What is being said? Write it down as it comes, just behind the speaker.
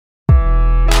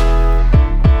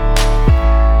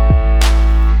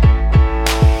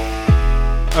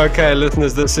Okay,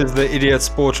 listeners, this is the Idiot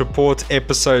Sports Report,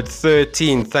 episode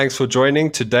 13. Thanks for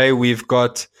joining. Today we've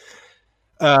got,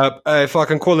 if I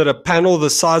can call it a panel,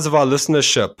 the size of our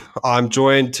listenership. I'm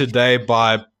joined today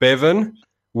by Bevan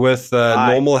with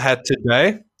Normal Hat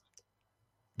today.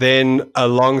 Then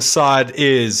alongside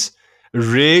is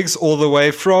Riggs, all the way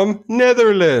from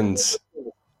Netherlands.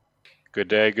 Good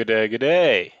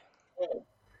day.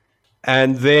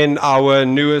 And then our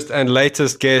newest and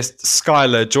latest guest,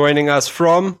 Skylar, joining us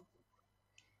from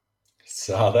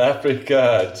South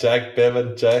Africa. Jack,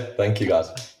 Bevan, Jay, thank you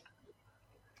guys.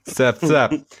 Zap.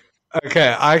 Okay,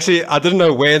 I didn't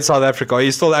know where in South Africa. Are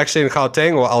you still actually in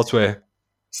Gauteng or elsewhere?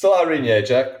 Still Irene,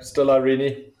 Jack. Still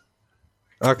Irene.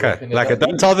 Okay,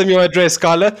 don't tell them your address,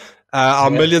 Skylar.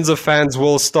 Our millions of fans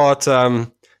will start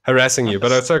harassing you,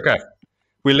 but it's okay.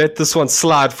 We let this one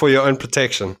slide for your own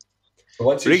protection.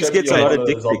 Once you Riggs gets a lot of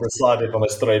dick pics. I'll decide if I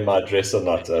must throw in my address or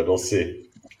not. We'll see.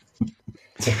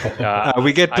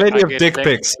 We get plenty of dick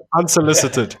pics,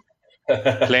 unsolicited.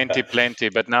 Plenty.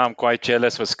 But now I'm quite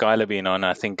jealous with Skylar being on.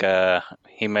 I think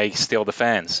he may steal the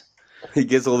fans. He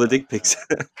gets all the dick pics.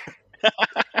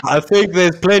 I think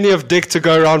there's plenty of dick to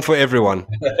go around for everyone.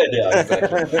 Yeah,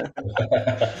 exactly.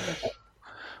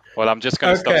 Well, I'm just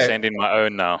going to stop sending my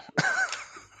own now.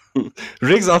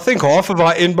 Riggs, I think half of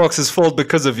our inbox is full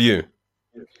because of you.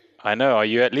 I know. Are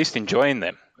you at least enjoying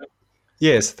them?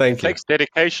 Yes, thank you. It takes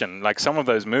dedication. Like some of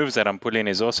those moves that I'm pulling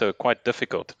is also quite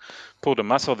difficult. Pulled a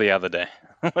muscle the other day.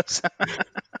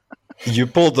 You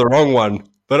pulled the wrong one.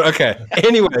 But okay.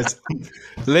 Anyways,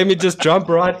 let me just jump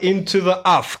right into the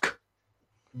UFC.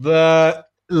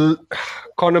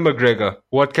 Conor McGregor.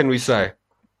 What can we say?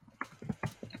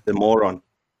 The moron.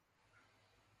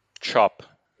 Chop.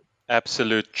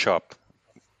 Absolute chop.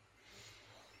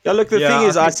 Yeah, look, the thing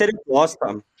is, I said it last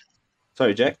time.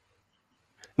 Sorry, Jack.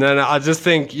 No, I just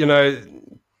think,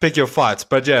 pick your fights.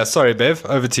 But yeah, sorry, Bev,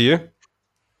 over to you.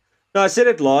 No, I said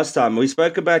it last time. We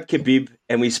spoke about Khabib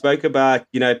and we spoke about,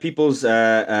 people's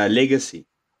legacy.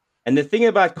 And the thing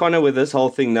about Conor with this whole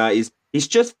thing now is he's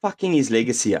just fucking his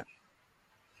legacy up.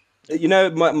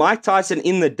 Mike Tyson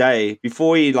in the day,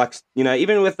 before he,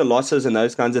 even with the losses and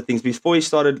those kinds of things, before he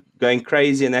started going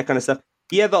crazy and that kind of stuff,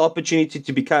 he had the opportunity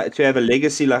to have a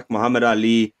legacy like Muhammad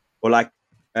Ali or like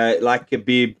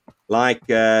Khabib,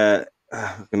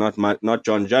 not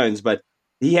John Jones, but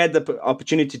he had the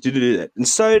opportunity to do that. And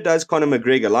so does Conor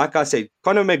McGregor. Like I said,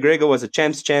 Conor McGregor was a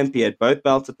champ. He had both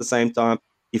belts at the same time.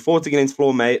 He fought against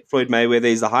Floyd Mayweather.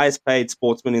 He's the highest paid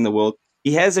sportsman in the world.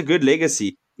 He has a good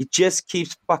legacy. He just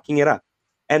keeps fucking it up.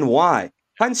 And why?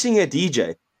 Punching a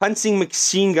DJ, punching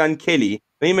Machine Gun Kelly.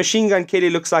 I mean, Machine Gun Kelly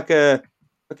looks like a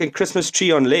fucking Christmas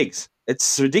tree on legs.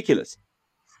 It's ridiculous.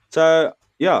 So,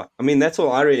 yeah, I mean, that's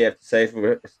all I really have to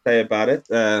say about it.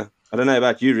 I don't know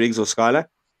about you, Riggs or Skylar.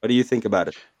 What do you think about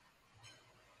it?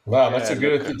 Wow, that's a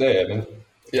good day. I mean,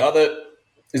 the other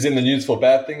is in the news for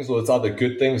bad things or it's other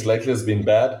good things. Lately it's been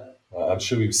bad. I'm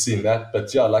sure we've seen that.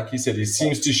 But yeah, like you said, he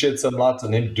seems to shed some light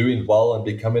on him doing well and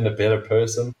becoming a better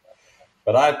person.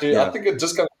 But I think it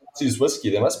just comes to his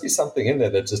whiskey. There must be something in there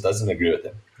that just doesn't agree with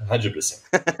him.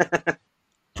 100%.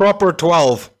 Proper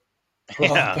 12.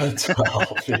 Proper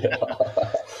 12,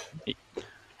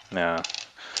 yeah.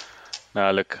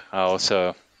 No, look, I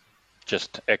also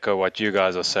just echo what you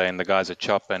guys are saying. The guys are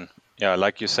chopping. Yeah,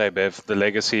 like you say, Bev, the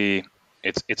legacy,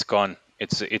 it's gone.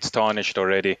 It's tarnished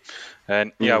already.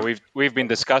 And we've been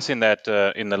discussing that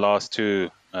in the last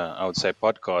two, I would say,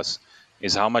 podcasts,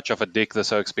 is how much of a dick the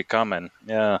Oak's become. And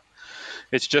yeah,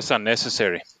 it's just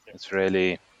unnecessary. It's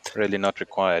really, really not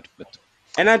required.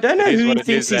 And I don't know who he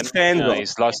thinks his fans are.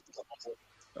 He's lost.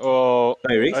 Oh,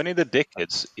 only the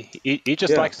dickheads. He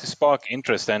just likes to spark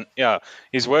interest. And yeah,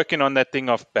 he's working on that thing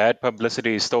of bad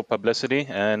publicity is still publicity.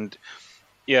 And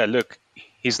yeah, look,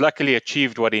 he's luckily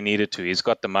achieved what he needed to. He's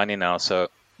got the money now, so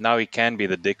now he can be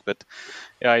the dick. But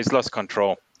yeah, he's lost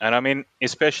control. And I mean,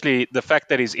 especially the fact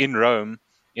that he's in Rome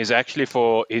is actually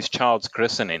for his child's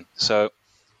christening. So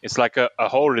it's like a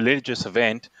whole religious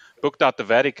event, booked out the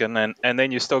Vatican, and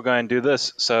then you still go and do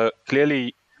this. So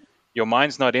clearly your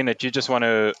mind's not in it. You just want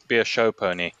to be a show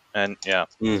pony. And yeah,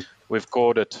 we've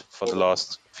called it for the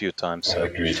last few times. So.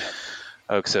 Agreed.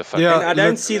 And I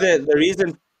don't see the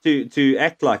reason to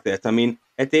act like that. I mean,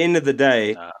 at the end of the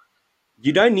day,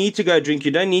 you don't need to go drink.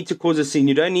 You don't need to cause a scene.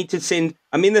 You don't need to send.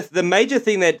 I mean, the major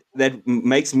thing that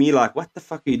makes me like, what the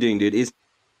fuck are you doing, dude, is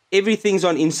everything's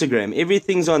on Instagram.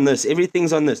 Everything's on this.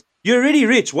 Everything's on this. You're already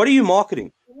rich. What are you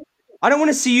marketing? I don't want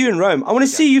to see you in Rome. I want to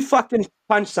see you fucking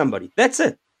punch somebody. That's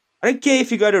it. I don't care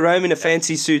if you go to Rome in a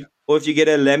fancy suit or if you get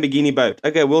a Lamborghini boat.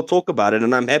 Okay, we'll talk about it,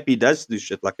 and I'm happy he does do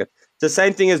shit like that. It's the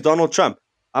same thing as Donald Trump.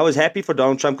 I was happy for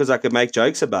Donald Trump because I could make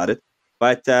jokes about it.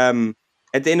 But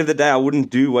at the end of the day, I wouldn't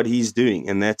do what he's doing,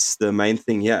 and that's the main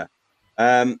thing here.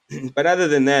 But other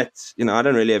than that, I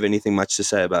don't really have anything much to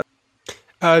say about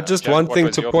it. Just Jack, one thing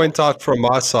to point out from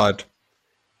my side.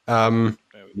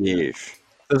 Yes.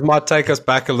 This might take us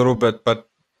back a little bit, but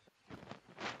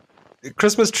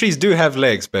Christmas trees do have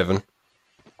legs, Bevan.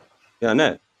 Yeah, I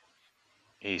know.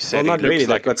 He said it looks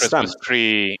like a Christmas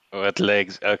tree with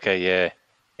legs. Okay, yeah.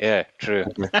 Yeah, true.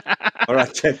 All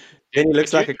right, Jack. Then he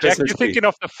looks like a Christmas Jack,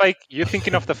 you're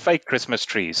thinking of the fake Christmas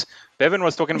trees. Bevan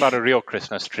was talking about a real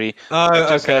Christmas tree.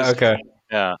 Oh, okay.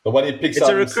 Yeah. The one he picks it's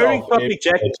up a recurring himself, topic,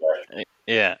 Jack.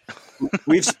 Yeah.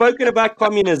 We've spoken about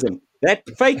communism. That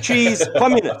fake tree is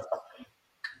communist.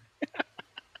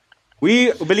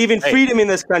 We believe in freedom in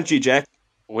this country, Jack.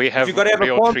 You've got to have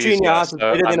a palm tree in your house. It's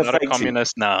better than a fake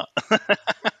communist tree. Now.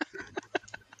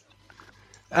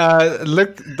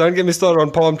 Look, don't get me started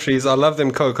on palm trees. I love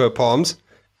them cocoa palms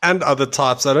and other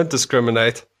types. I don't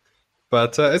discriminate,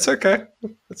 but it's okay.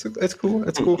 It's cool.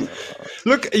 It's cool.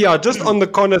 Look, yeah, just on the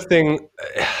Conor thing,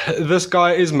 this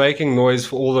guy is making noise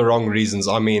for all the wrong reasons.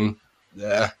 I mean,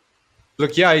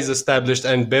 look, yeah, he's established,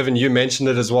 and Bevan, you mentioned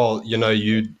it as well.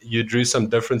 You drew some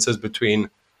differences between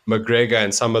McGregor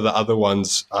and some of the other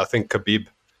ones. I think Khabib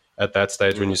at that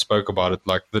stage when you spoke about it,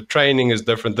 like the training is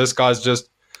different. This guy's just.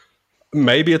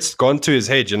 Maybe it's gone to his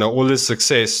head, all his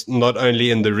success, not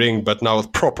only in the ring, but now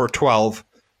with proper 12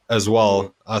 as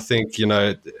well. I think,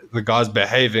 the guy's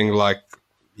behaving like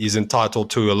he's entitled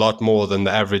to a lot more than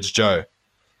the average Joe.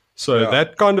 So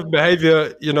that kind of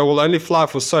behavior, will only fly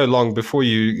for so long before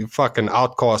you fucking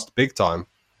outcast big time.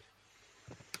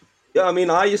 Yeah, I mean,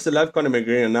 I used to love Conor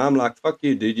McGregor, and now I'm like, fuck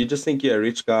you, dude. You just think you're a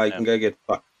rich guy. You can go get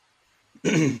fucked.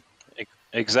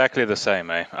 Exactly the same,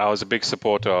 eh? I was a big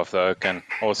supporter of the Oak, and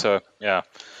also,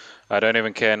 I don't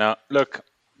even care now. Look,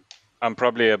 I'm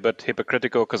probably a bit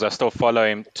hypocritical because I still follow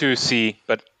him to see,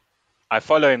 but I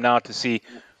follow him now to see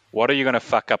what are you going to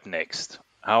fuck up next?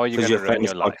 How are you going to ruin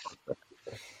your life?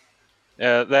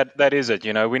 That is it.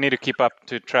 We need to keep up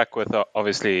to track with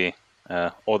obviously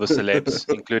all the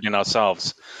celebs, including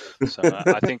ourselves. So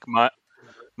I think my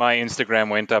Instagram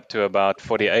went up to about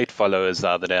 48 followers the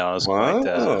other day. I was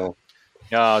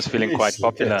I was feeling quite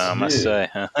popular, I must say.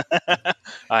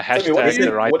 I hashtagged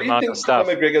the right amount of stuff.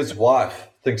 What do you think Conor McGregor's wife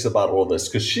thinks about all this?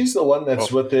 Because she's the one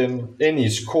that's with him in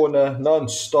his corner,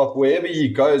 non-stop. Wherever he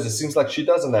goes, it seems like she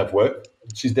doesn't have work.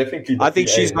 She's definitely... I think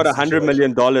she's got $100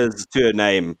 million to her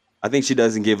name. I think she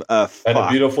doesn't give a fuck. And a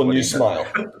beautiful new smile.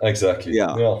 Exactly.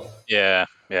 Yeah. Yeah,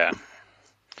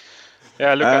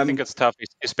 look, I think it's tough,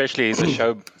 especially he's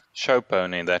a show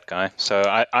pony, that guy. So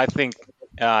I think...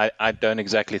 I don't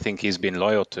exactly think he's been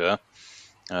loyal to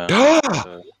her.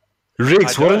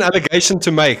 Riggs, what an allegation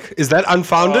to make. Is that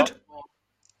unfounded?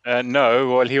 No.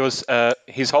 Well, he was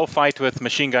his whole fight with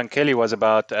Machine Gun Kelly was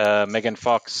about Megan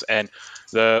Fox and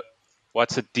the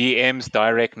DMs,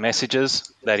 direct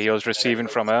messages that he was receiving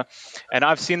from her. And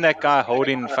I've seen that guy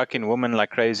holding fucking women like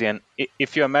crazy. And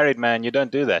if you're a married man, you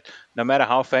don't do that. No matter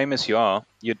how famous you are,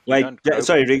 you don't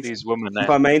sorry, Riggs, these women. If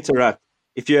I may interrupt,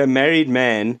 if you're a married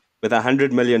man with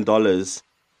 $100 million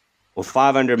or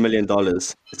 $500 million,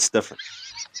 it's different.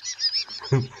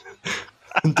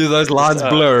 Do those lines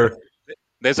blur?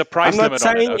 There's a price limit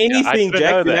on it. I'm not saying anything,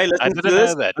 Jack. Listen to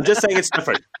this. I'm just saying it's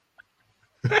different.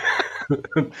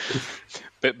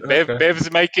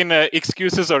 Bev's making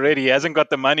excuses already. He hasn't got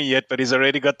the money yet, but he's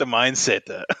already got the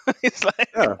mindset. It's like...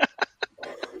 You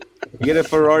get a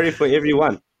Ferrari for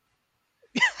everyone.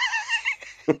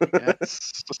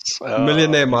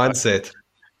 Millionaire mindset.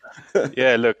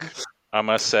 Yeah, look, I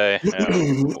must say,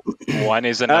 one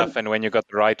is enough, and when you got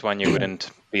the right one, you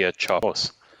wouldn't be a chop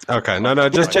horse. Okay, no,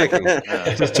 just checking.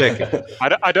 Just checking.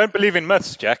 I don't believe in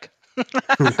myths, Jack.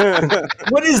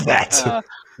 What is that?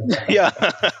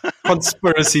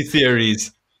 Conspiracy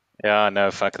theories. Yeah,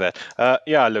 no, fuck that.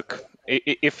 Look,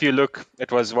 if you look,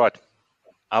 it was what?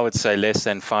 I would say less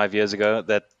than 5 years ago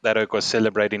that Oak was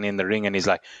celebrating in the ring, and he's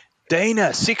like,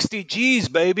 Dana, 60 G's,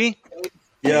 baby.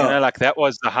 Yeah. Like that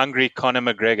was the hungry Conor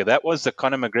McGregor. That was the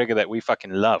Conor McGregor that we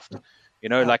fucking loved.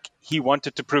 Like he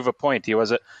wanted to prove a point. He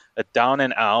was a down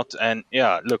and out. And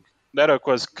look, that Oak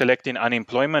was collecting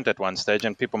unemployment at one stage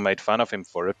and people made fun of him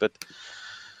for it. But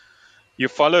you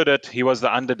followed it. He was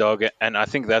the underdog. And I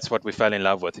think that's what we fell in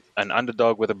love with. An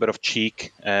underdog with a bit of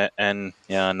cheek. And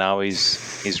now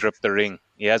he's ripped the ring.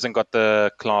 He hasn't got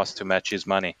the class to match his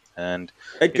money. And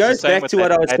it goes back to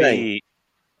what I was saying.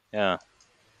 Yeah.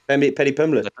 Paddy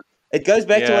Pimblett. It goes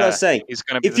back to what I was saying.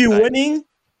 If you're same. winning,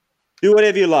 do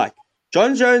whatever you like.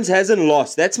 John Jones hasn't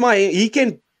lost. He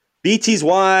can beat his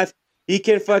wife. He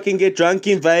can fucking get drunk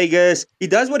in Vegas. He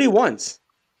does what he wants.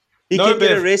 He can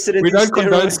get arrested. We don't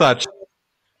condone such.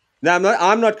 No,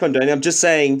 I'm not condoning. I'm just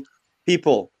saying,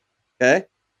 people. Okay,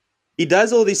 he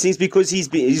does all these things because he's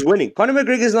winning. Conor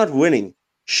McGregor is not winning.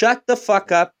 Shut the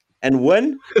fuck up and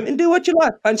win, and do what you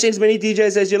like. Punch as many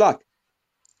DJs as you like.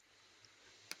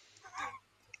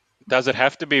 Does it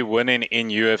have to be winning in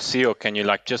UFC, or can you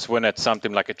like just win at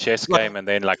something like a chess game and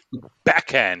then like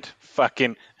backhand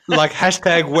fucking like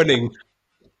hashtag winning?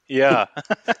 Yeah.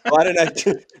 I don't know,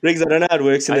 Riggs. I don't know how it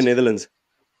works in the Netherlands.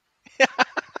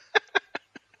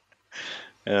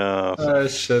 Oh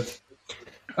shit.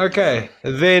 Okay,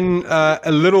 then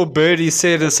a little birdie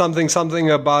said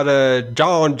something about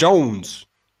John Jones.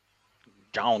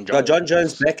 John Jones. John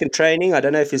Jones back in training. I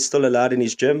don't know if he's still allowed in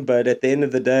his gym, but at the end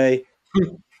of the day,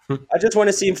 I just want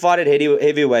to see him fight at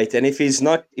heavyweight. And if his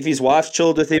wife's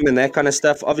chilled with him and that kind of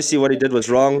stuff, obviously what he did was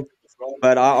wrong.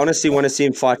 But I honestly want to see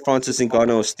him fight Francis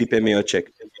Ngannou or Stipe Miocic.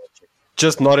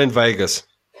 Just not in Vegas.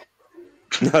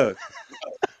 No.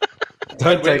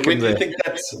 Don't take him there.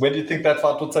 When do you think that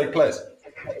fight will take place?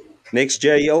 Next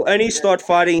year. He'll only start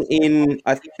fighting in,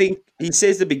 I think, he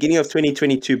says the beginning of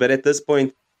 2022. But at this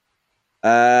point,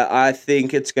 I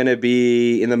think it's going to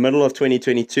be in the middle of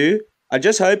 2022. I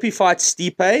just hope he fights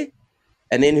Stipe,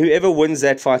 and then whoever wins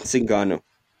that fights Ngannou.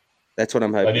 That's what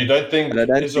I'm hoping. And you don't think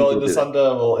Israel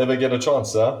Adesanya will ever get a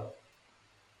chance, huh?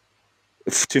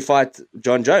 To fight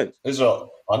John Jones? Israel.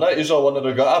 I know Israel wanted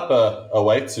to go up a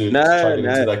weight to try to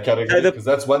get into that category, because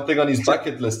that's one thing on his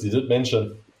bucket list he did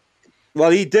mention.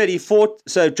 Well, he did. He fought.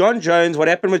 So John Jones, what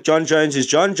happened with John Jones is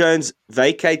John Jones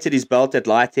vacated his belt at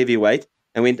light heavyweight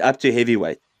and went up to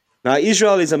heavyweight. Now,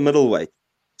 Israel is a middleweight.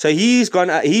 So he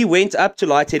went up to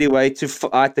light heavyweight to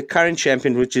fight the current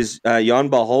champion, which is Jan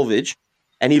Blachowicz,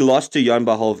 and he lost to Jan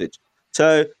Blachowicz.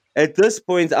 So at this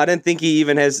point, I don't think he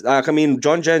even has.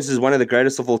 John Jones is one of the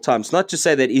greatest of all time. It's not to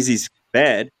say that Izzy's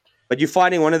bad, but you're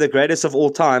fighting one of the greatest of all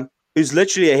time, who's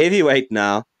literally a heavyweight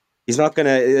now. He's not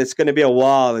gonna. It's gonna be a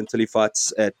while until he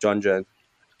fights at John Jones.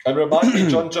 And remind me,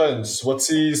 John Jones, what's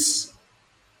his?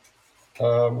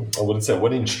 I wouldn't say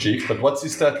winning streak, but what's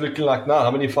his stat looking like now?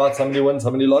 How many fights? How many wins? How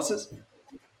many losses?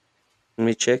 Let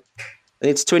me check.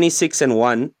 It's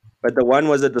 26-1, but the one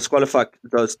was a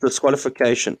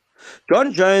disqualification.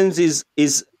 John Jones is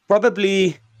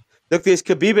probably, look, there's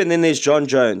Khabib and then there's John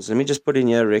Jones. Let me just put in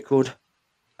your record.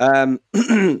 John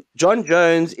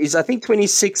Jones is, I think,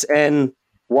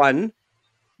 26-1,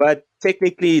 but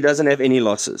technically he doesn't have any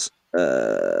losses.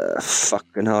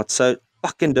 Fucking hell. It's so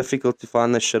fucking difficult to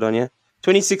find this shit on here.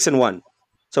 26-1.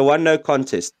 So one no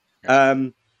contest.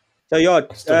 Jones,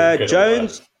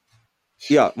 Jones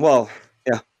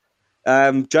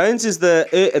is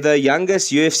the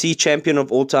youngest UFC champion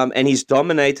of all time, and he's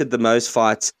dominated the most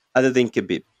fights other than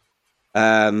Khabib.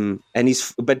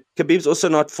 But Khabib's also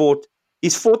not fought.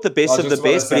 He's fought the best of the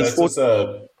best, but he's fought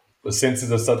a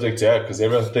sensitive subject here, because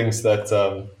everyone thinks that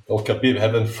Khabib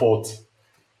haven't fought.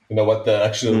 You know what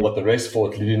the rest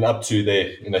fought leading up to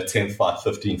their 10 fight,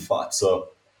 15 fight. So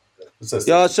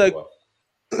Khabib,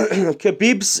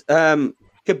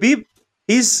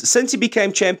 since he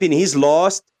became champion, his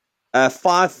last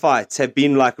 5 fights have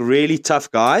been like really tough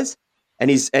guys, and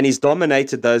he's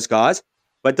dominated those guys.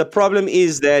 But the problem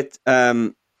is that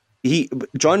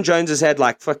John Jones has had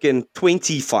like fucking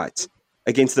 20 fights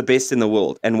against the best in the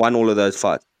world and won all of those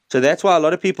fights. So that's why a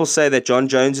lot of people say that John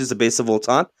Jones is the best of all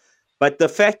time. But the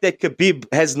fact that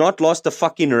Khabib has not lost a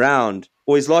fucking round,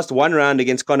 or he's lost one round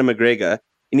against Conor McGregor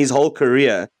in his whole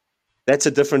career, that's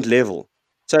a different level.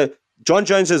 So John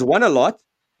Jones has won a lot,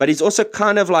 but he's also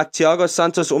kind of like Thiago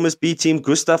Santos almost beat him,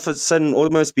 Gustafsson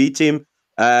almost beat him,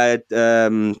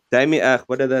 Damien,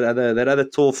 that other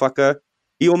tall fucker,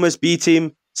 he almost beat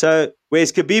him. So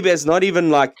whereas Khabib has not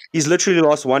even he's literally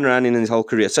lost one round in his whole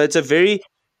career. So it's a very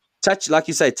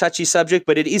touchy subject,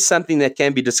 but it is something that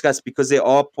can be discussed because there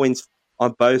are points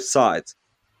on both sides.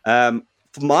 From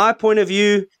my point of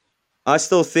view, I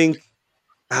still think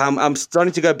I'm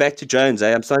starting to go back to Jones.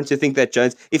 I'm starting to think that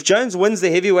if Jones wins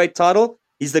the heavyweight title,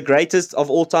 he's the greatest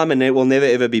of all time and it will never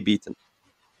ever be beaten.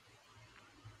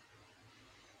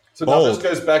 So now this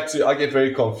goes back to, I get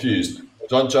very confused.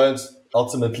 John Jones,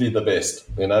 ultimately the best,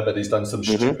 but he's done some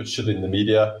stupid shit in the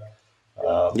media.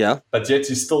 But yet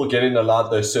he's still getting allowed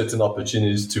those certain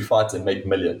opportunities to fight and make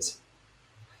millions.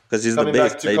 Because he's coming the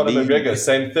best. Back to Conor McGregor,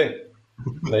 same thing.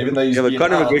 Even though he's but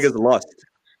Conor McGregor's lost.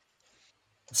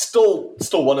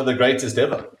 Still one of the greatest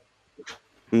ever.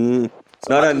 It's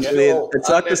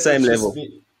not the same level.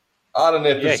 I don't know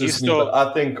if it's just me, but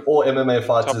I think all MMA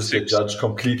fighters get judged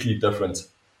completely different.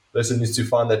 Person needs to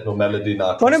find that normality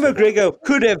now. Conor McGregor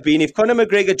could have been, if Conor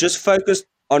McGregor just focused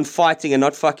on fighting and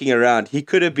not fucking around. He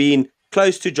could have been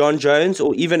close to John Jones,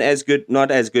 or even as good,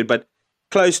 not as good, but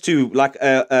close to like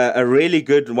a really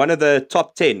good, one of the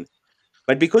top 10.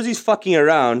 But because he's fucking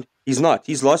around, he's not.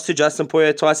 He's lost to Justin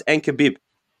Poirier twice and Khabib.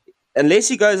 Unless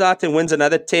he goes out and wins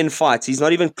another 10 fights, he's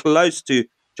not even close to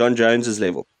John Jones's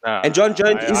level. And John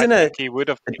Jones isn't a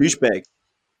douchebag.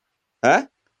 Huh?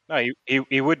 No,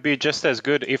 he would be just as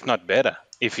good, if not better,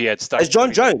 if he had stuck as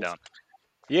John Jones. Down.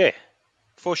 Yeah,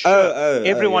 for sure.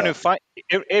 Everyone who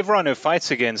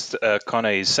fights against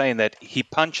Conor is saying that he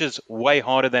punches way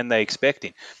harder than they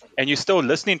expecting. And you're still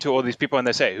listening to all these people, and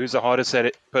they say, "Who's the hardest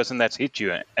person that's hit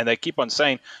you?" And they keep on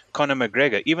saying Conor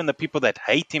McGregor. Even the people that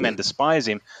hate him and despise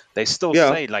him, they still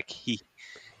say like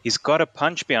he's got a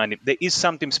punch behind him. There is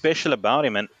something special about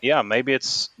him, and maybe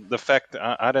it's the fact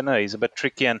I don't know. He's a bit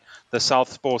tricky, and the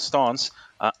southpaw stance.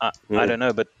 I don't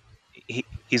know, but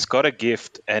he's got a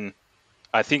gift, and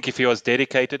I think if he was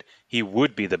dedicated, he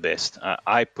would be the best.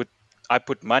 I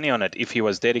put money on it. If he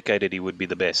was dedicated, he would be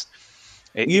the best.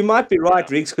 You might be right,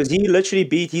 Riggs, because he literally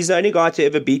he's the only guy to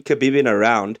ever beat Khabib in a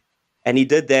round, and he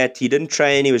did that. He didn't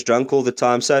train. He was drunk all the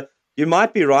time. So you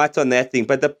might be right on that thing,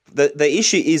 but the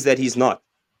issue is that he's not.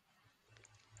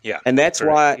 Yeah, and that's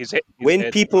why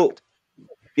when people,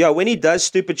 when he does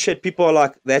stupid shit, people are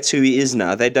like, "That's who he is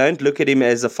now." They don't look at him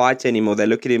as a fighter anymore. They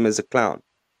look at him as a clown.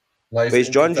 No, whereas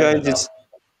John Jones is,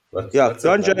 that's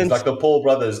John Jones, he's like the Paul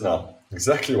brothers now.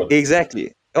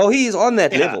 Exactly. Oh, he's on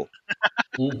that level.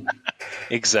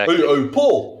 Exactly. Oh,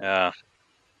 Paul. Yeah.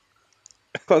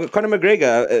 Conor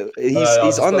McGregor,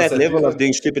 he's on that level of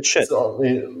doing stupid shit.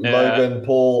 Logan,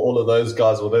 Paul, all of those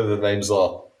guys, whatever the names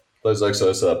are, those are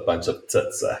also a bunch of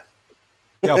tits.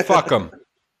 Yeah, fuck them.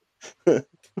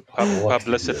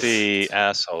 Publicity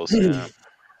assholes. Yeah.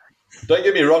 Don't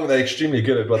get me wrong; they're extremely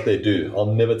good at what they do.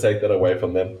 I'll never take that away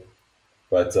from them.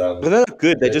 But they're not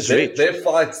good. They're just rich. Their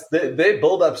fights, their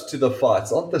build-ups to the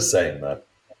fights aren't the same, man.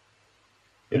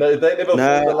 You know, if they never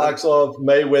fought the likes of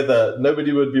Mayweather,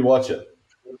 nobody would be watching.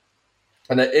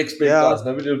 And the ex-big guys,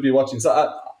 nobody would be watching.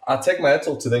 So I take my hat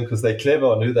off to them because they're clever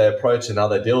on who they approach and how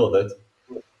they deal with it.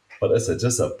 But it's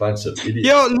just a bunch of idiots.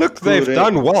 Yeah, look, they've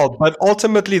done well, but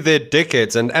ultimately they're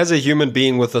dickheads. And as a human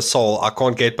being with a soul, I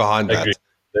can't get behind that.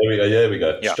 There we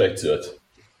go. Yeah. Straight to it.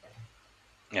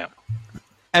 Yeah.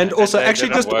 And also, actually,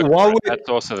 just while that's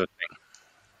also the thing.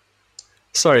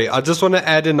 Sorry, I just want to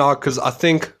add in now because I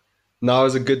think now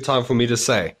is a good time for me to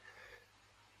say.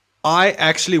 I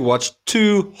actually watched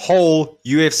 2 whole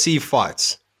UFC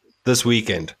fights this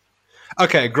weekend.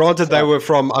 Okay, granted they were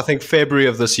from, I think, February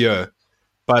of this year,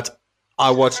 but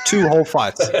I watched 2 whole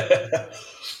fights. At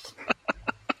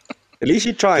least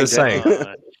you tried. Just saying.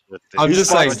 I'm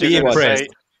just saying, be impressed.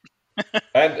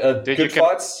 And good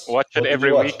fights? Watch it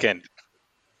every weekend.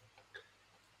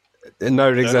 No,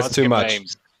 Riggs, that's too much.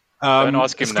 Don't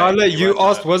ask him Skyler, you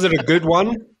asked, was it a good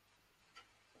one?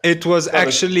 It was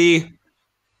actually...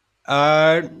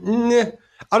 I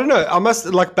don't know. I must,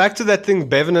 like, back to that thing,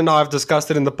 Bevan and I have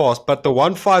discussed it in the past, but the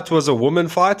one fight was a woman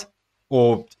fight,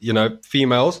 or, you know,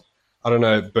 females. I don't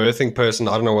know, birthing person.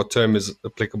 I don't know what term is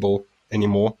applicable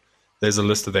anymore. There's a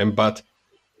list of them, but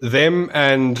them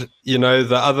and, you know,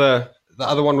 the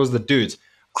other one was the dudes.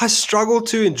 I struggle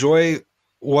to enjoy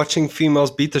watching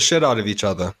females beat the shit out of each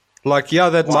other. Like, yeah,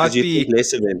 that might be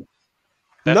less of them.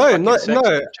 No.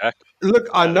 Look,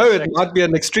 I know it might be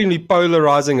an extremely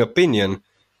polarizing opinion,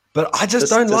 but I just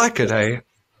don't like it, hey?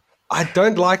 I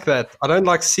don't like that. I don't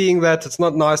like seeing that. It's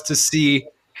not nice to see.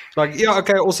 Like, yeah,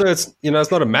 okay, also it's, you know, it's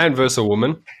not a man versus a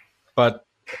woman, but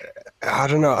I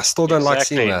don't know. I still don't like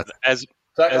seeing that. As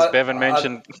Bevan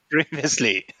mentioned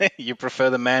previously, you prefer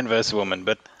the man versus woman,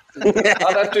 but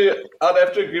I'd have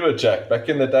to agree with Jack. Back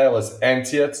in the day, I was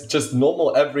anti it. Just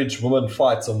normal average woman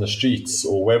fights on the streets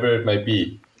or wherever it may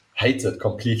be. Hate it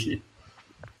completely.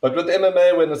 But with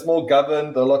MMA, when it's more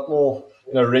governed, a lot more,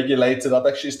 you know, regulated, I've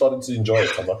actually started to enjoy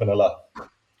it. I'm not gonna lie.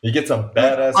 You get some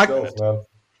badass girls, man.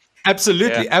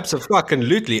 Absolutely,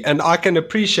 absolutely. And I can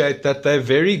appreciate that they're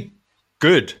very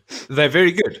good. They're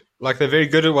very good. Like, they're very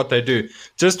good at what they do.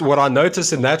 Just what I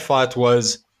noticed in that fight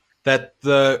was that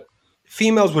the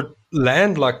females would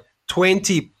land like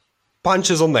 20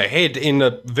 punches on the head in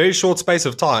a very short space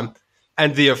of time,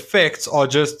 and the effects are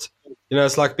just, you know,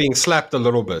 it's like being slapped a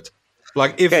little bit.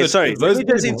 Like, if those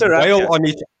wail on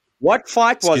each. What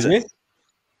fight was it?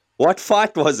 What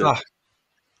fight was it?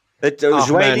 It was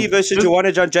Joanie versus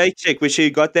Joanna Jędrzejczyk, where she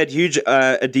got that huge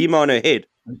edema on her head.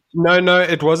 No,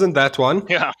 it wasn't that one.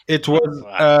 Yeah, it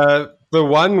was the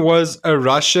one was a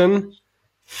Russian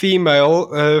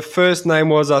female. Her first name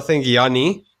was, I think,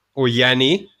 Yanni.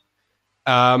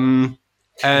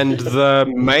 And the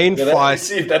main fight. Let me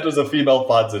see if that was a female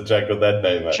fighter, Jack, with that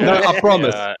name. Man. No, I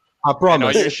promise. I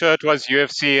promise. Are you sure it was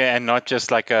UFC and not just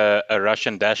like a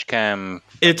Russian dash cam?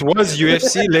 It was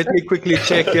UFC. Let me quickly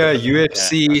check here.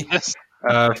 UFC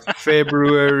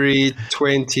February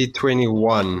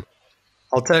 2021.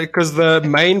 I'll tell you, because the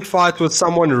main fight was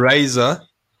someone Razor.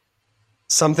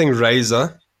 Something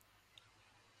Razor.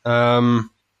 Like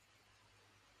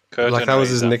that was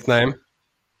his nickname.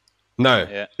 No.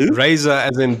 Yeah. Razor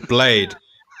as in Blade.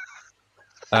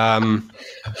 Let me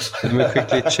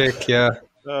quickly check here.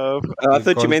 I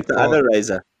thought you meant the other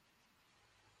Razor.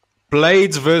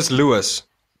 Blades versus Lewis.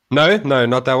 No,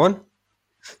 not that one.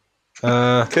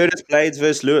 Curtis Blades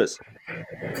versus Lewis.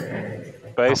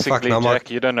 Basically,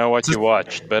 Jack, you don't know what you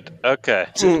watched, but okay.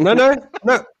 No.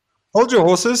 Hold your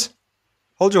horses.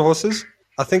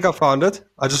 I think I found it.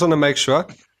 I just want to make sure.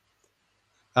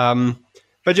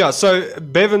 But yeah, so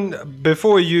Bevan,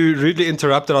 before you rudely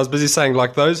interrupted, I was busy saying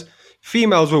like those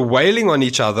females were wailing on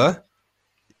each other.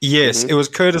 Yes, It was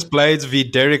Curtis Blades v.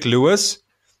 Derek Lewis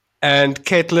and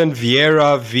Ketlin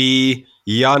Vieira v.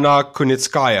 Yana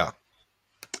Kunitskaya.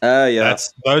 Yeah.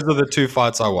 Those are the two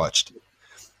fights I watched.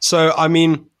 So, I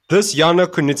mean, this Yana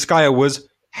Kunitskaya was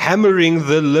hammering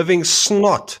the living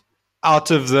snot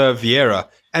out of the Vieira.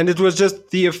 And it was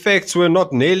just the effects were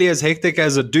not nearly as hectic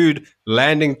as a dude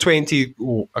landing 20.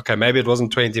 Okay, maybe it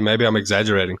wasn't 20. Maybe I'm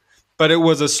exaggerating. But it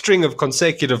was a string of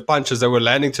consecutive punches that were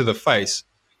landing to the face.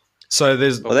 So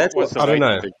there's, I don't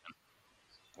know. Division?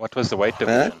 What was the weight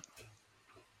division?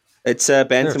 It's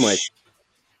bantamweight.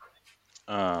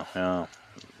 Oh, yeah.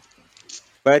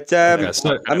 But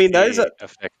I mean, those are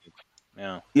effective.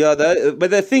 Yeah.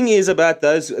 But the thing is about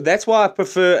those. That's why I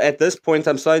prefer at this point.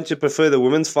 I'm starting to prefer the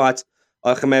women's fights.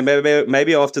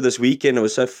 Maybe after this weekend it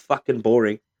was so fucking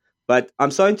boring. But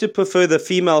I'm starting to prefer the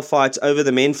female fights over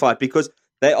the men fight because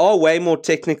they are way more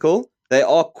technical. They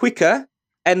are quicker.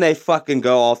 And they fucking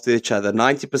go after each other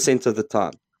 90% of the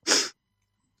time.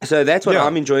 So that's what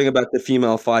I'm enjoying about the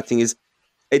female fighting is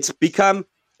it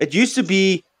used to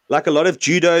be like a lot of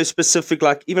judo specific,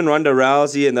 like even Ronda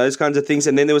Rousey and those kinds of things.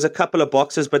 And then there was a couple of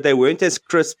boxers, but they weren't as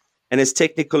crisp and as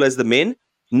technical as the men.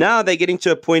 Now they're getting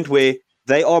to a point where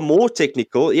they are more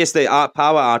technical. Yes, their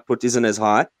power output isn't as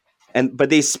high, but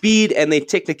their speed and their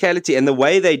technicality and the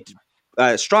way they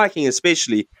striking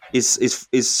especially is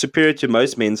superior to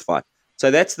most men's fight. So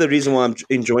that's the reason why I'm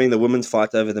enjoying the women's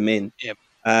fight over the men. Yeah,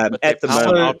 at the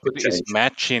power output is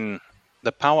matching.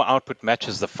 The power output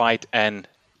matches the fight, and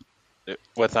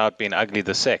without being ugly,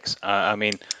 the sex. I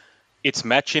mean, it's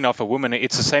matching off a woman.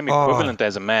 It's the same equivalent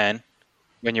as a man.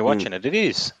 When you're watching it, it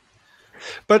is.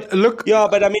 But look,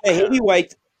 but I mean, a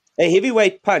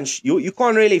heavyweight punch, you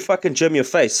can't really fucking gym your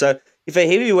face. So if a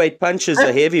heavyweight punches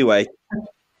a heavyweight,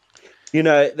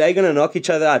 they're gonna knock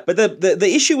each other out. But the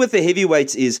issue with the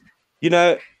heavyweights is.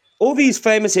 All these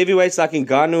famous heavyweights like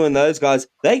Ngannou and those guys,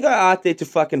 they go out there to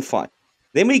fucking fight.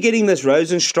 Then we're getting this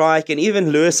Rosenstrike and even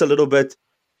Lewis a little bit.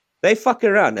 They fuck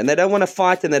around and they don't want to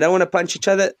fight and they don't want to punch each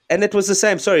other. And it was the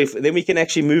same. Sorry, then we can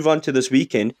actually move on to this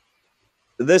weekend.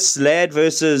 This lad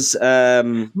versus...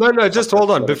 No, just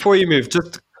hold on. Before you move,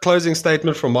 just closing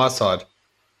statement from my side.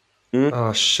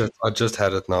 Oh, shit. I just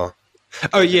had it now.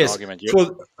 Oh, yes.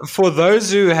 For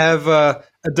those who have a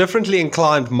differently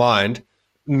inclined mind...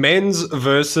 men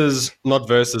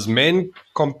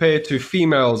compared to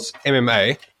females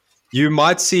MMA, you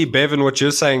might see, Bevan, what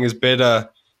you're saying is better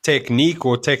technique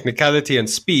or technicality and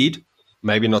speed.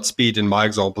 Maybe not speed in my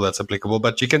example, that's applicable,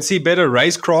 but you can see better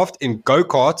racecraft in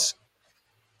go-karts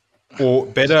or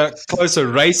better, closer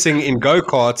racing in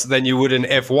go-karts than you would in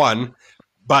F1.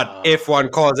 But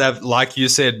F1 cars have, like you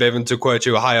said, Bevan, to quote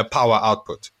you, a higher power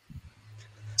output.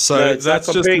 So that's like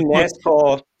comparing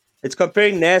NASCAR. It's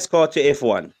comparing NASCAR to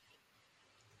F1.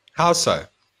 How so?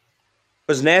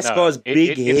 Because NASCAR is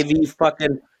big, heavy,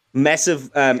 fucking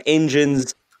massive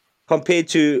engines compared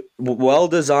to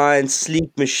well-designed,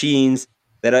 sleek machines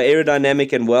that are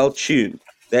aerodynamic and well-tuned.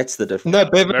 That's the difference. No,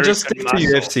 Bevan, just stick to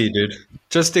UFC, dude.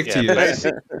 Just stick to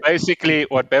UFC. Basically,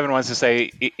 what Bevan wants to say,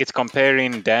 it's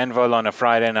comparing Danville on a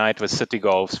Friday night with City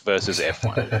Golfs versus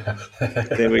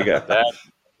F1. There we go.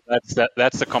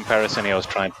 That's the comparison he was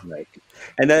trying to make.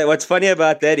 And what's funny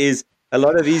about that is a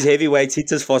lot of these heavyweights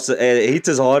hit as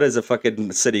hard as a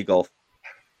fucking City Golf.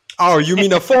 Oh, you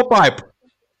mean a 4-pipe?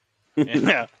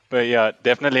 Yeah, but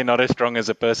definitely not as strong as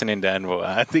a person in Danville.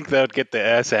 I think they would get their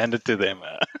ass handed to them.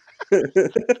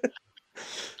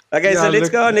 Okay, so let's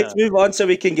go on. Let's move on so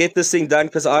we can get this thing done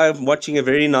because I'm watching a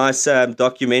very nice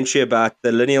documentary about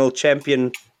the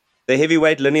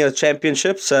heavyweight lineal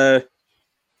championship. So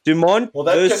Dumont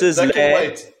versus that can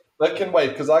wait. That can wait,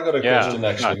 because I got a question,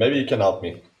 actually. Maybe you can help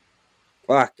me.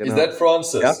 Is that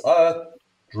Francis? Yeah. I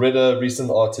read a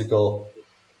recent article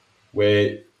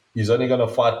where he's only going to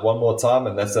fight one more time,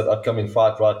 and that's that upcoming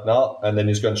fight right now, and then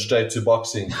he's going straight to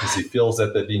boxing because he feels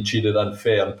that they've been cheated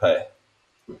unfair on pay.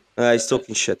 He's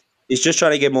talking shit. He's just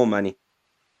trying to get more money.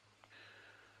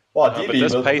 Well,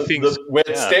 where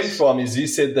it stemmed from is he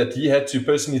said that he had to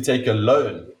personally take a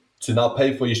loan to now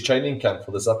pay for his training camp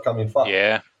for this upcoming fight.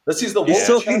 Yeah. This is the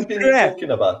world champion he's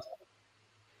talking about.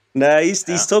 No,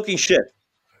 he's talking shit.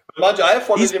 Mind you, I have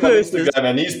followed him on Instagram,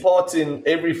 and he's part in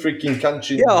every freaking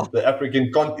country in the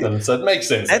African continent, so it makes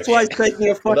sense. That's why he's taking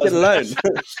a fucking loan.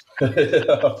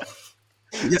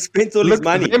 He spent all his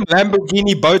money. Them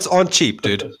Lamborghini boats aren't cheap,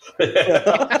 dude.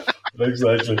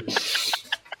 Exactly.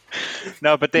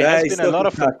 No, but there has been a lot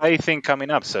of the pay thing coming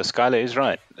up, so Skylar is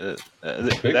right.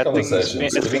 That thing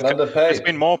has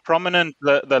been more prominent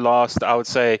the last, I would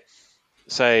say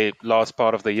last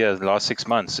part of the year, the last 6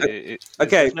 months. There's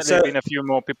been a few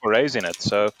more people raising it.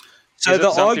 So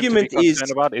the argument is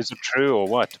about, is it true or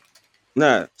what?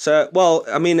 No. So, well,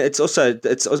 I mean, it's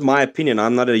my opinion.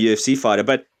 I'm not a UFC fighter,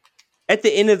 but at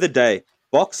the end of the day,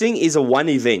 boxing is a one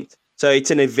event. So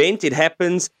it's an event. It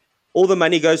happens. All the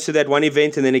money goes to that one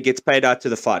event, and then it gets paid out to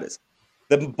the fighters.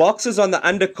 The boxers on the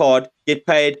undercard get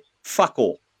paid fuck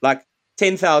all, like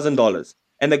 $10,000.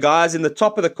 And the guys in the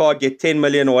top of the card get 10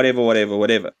 million or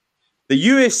whatever. The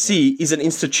UFC is an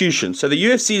institution. So the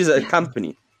UFC is a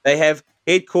company. They have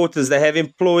headquarters, they have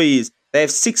employees, they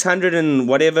have 600 and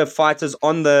whatever fighters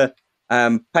on the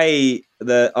on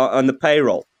the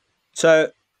payroll.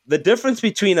 So the difference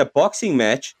between a boxing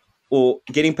match or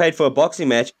getting paid for a boxing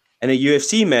match and a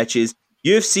UFC match is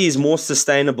UFC is more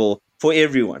sustainable for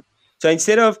everyone. So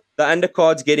instead of the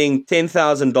undercards getting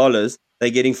 $10,000,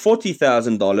 they're getting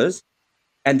 $40,000.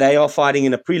 And they are fighting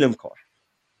in a prelim card.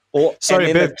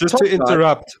 Sorry, Bev, just to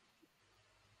interrupt.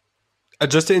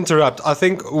 I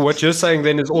think what you're saying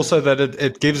then is also that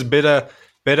it gives better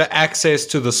access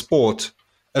to the sport,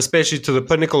 especially to the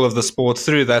pinnacle of the sport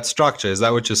through that structure. Is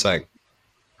that what you're saying?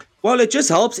 Well, it just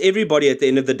helps everybody at the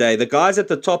end of the day. The guys at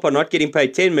the top are not getting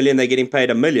paid 10 million, they're getting paid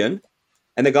 $1 million.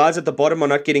 And the guys at the bottom are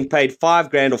not getting paid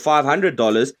 $5,000 or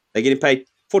 $500, they're getting paid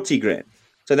 $40,000.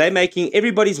 So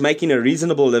everybody's making a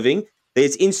reasonable living.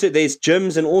 There's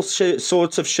gyms and all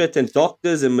sorts of shit, and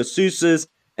doctors and masseuses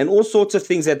and all sorts of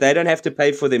things that they don't have to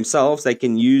pay for themselves. They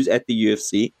can use at the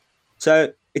UFC.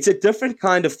 So it's a different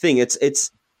kind of thing.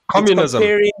 It's communism.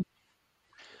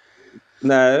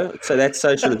 No, so that's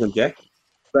socialism, Jack.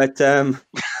 But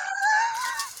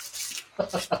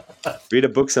read a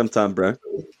book sometime, bro.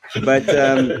 But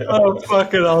oh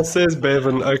fucking hell, says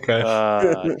Bevan. Okay.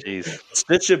 Jeez. It's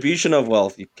distribution of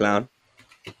wealth, you clown.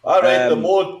 All right, the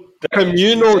more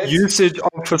communal usage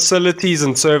of facilities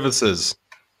and services.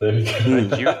 There we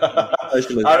go.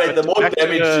 All right, the more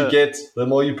damage you get, the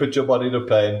more you put your body to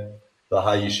pain, the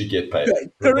higher you should get paid.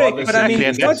 Correct, but I mean,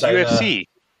 that's UFC.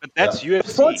 But that's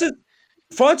UFC.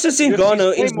 Francis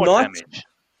Ngannou is not. Damage.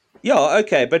 Yeah,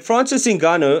 okay, but Francis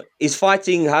Ngannou is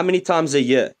fighting how many times a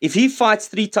year? If he fights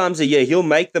 3 times a year, he'll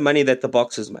make the money that the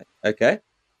boxers make. Okay,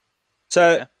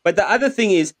 so but the other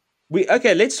thing is.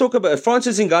 Let's talk about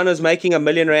Francis Ngannou is making $1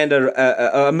 million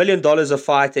 $1 million a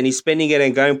fight, and he's spending it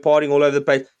and going partying all over the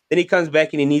place. Then he comes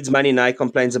back and he needs money, and now he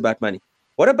complains about money.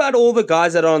 What about all the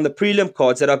guys that are on the prelim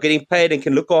cards that are getting paid and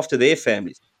can look after their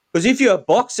families? Because if you're a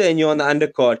boxer and you're on the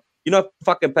undercard, you're not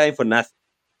fucking paying for nothing.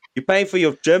 You're paying for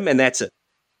your gym, and that's it.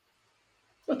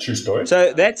 A true story.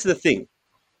 So that's the thing.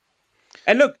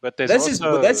 And look, this is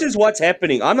what's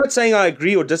happening. I'm not saying I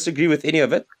agree or disagree with any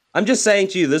of it. I'm just saying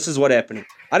to you, this is what's happening.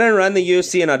 I don't run the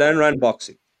UFC and I don't run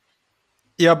boxing.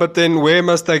 Yeah, but then where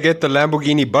must they get the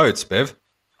Lamborghini boats, Bev?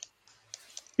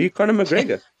 You Conor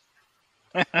McGregor.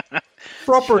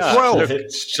 Proper 12.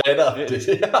 Straight up.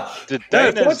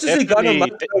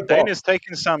 Dana's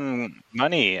taking some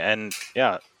money, and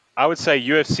I would say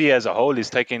UFC as a whole is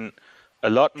taking a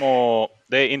lot more.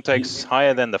 Their intake's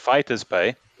higher than the fighters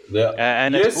pay. Yeah.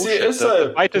 And it's bullshit.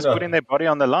 The fighters putting their body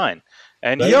on the line.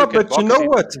 And but you know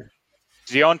what?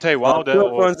 Deontay Wilder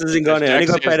only got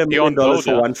paid $1 million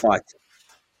for one fight.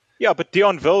 Yeah, but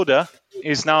Deon Wilder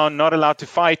is now not allowed to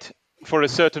fight for a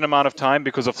certain amount of time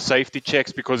because of safety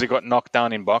checks, because he got knocked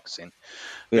down in boxing.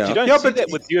 But you don't see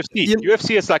that with UFC.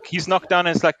 UFC is like he's knocked down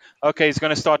and it's like, okay, he's going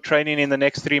to start training in the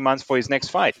next 3 months for his next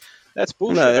fight. That's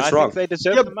bullshit. No, that's wrong. I think they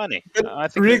deserve the money. I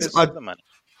think they deserve the money.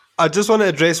 I just want to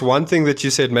address one thing that you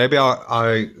said. Maybe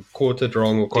I caught it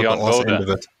wrong or caught the arse end of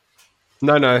it.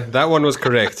 No, that one was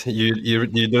correct. You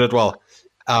did it well.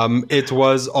 It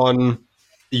was on,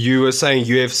 you were saying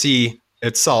UFC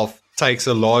itself takes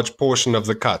a large portion of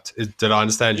the cut. Did I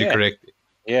understand you correctly?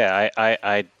 Yeah,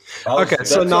 I okay,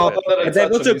 so now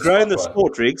they've also grown the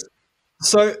sport, Riggs.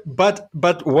 So, but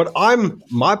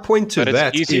my point to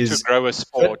that is... It's easy is... to grow a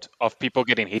sport of people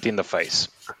getting hit in the face.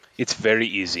 It's very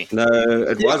easy. No,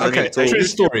 it wasn't. Okay, true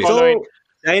story. So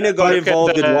Dana got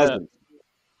involved, it wasn't.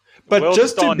 But World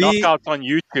just Star to be... knockouts on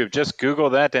YouTube, just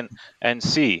Google that and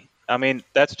see. I mean,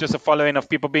 that's just a following of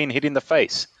people being hit in the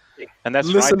face. And that's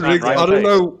Listen, right Riggs, right I don't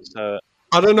place. know... So,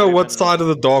 I don't know what side of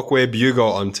the dark web you go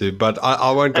onto, but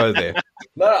I won't go there.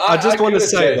 No, I just want to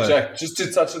say, Jack, just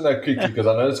to touch on that quickly, because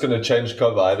I know it's going to change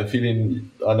cover. I have a feeling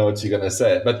I know what you're going to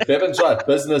say. But Bevan's right.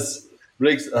 Business,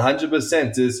 Riggs,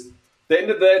 100% is, at the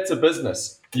end of the day, it's a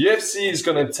business. UFC is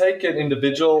going to take an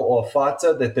individual or a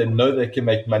fighter that they know they can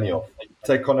make money off.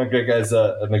 Take Conor McGregor as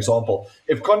an example.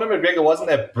 If Conor McGregor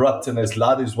wasn't abrupt and as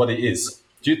loud as what he is,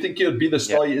 do you think he would be the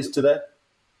star he is today?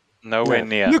 Nowhere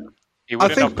near. Look, I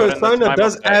think persona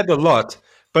does add a lot.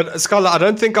 But, Skylar, I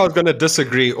don't think I was going to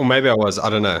disagree, or maybe I was. I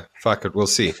don't know. Fuck it, we'll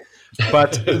see.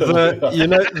 But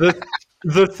the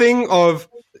thing of,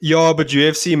 but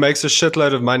UFC makes a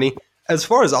shitload of money. As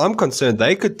far as I'm concerned,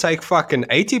 they could take fucking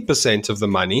 80% of the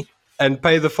money and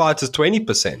pay the fighters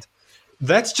 20%.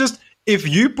 That's just, if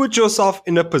you put yourself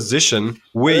in a position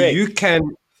where you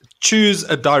can choose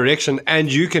a direction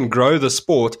and you can grow the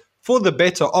sport for the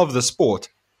better of the sport,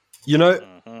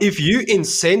 if you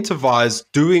incentivize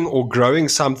doing or growing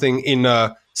something in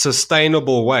a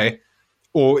sustainable way,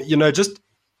 or just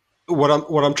what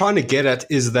I'm trying to get at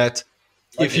is that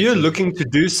if you're looking to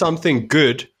do something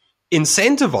good,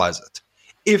 incentivize it.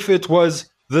 If it was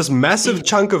this massive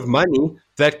chunk of money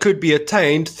that could be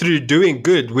attained through doing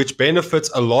good, which benefits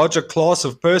a larger class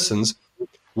of persons,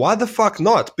 why the fuck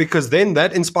not? Because then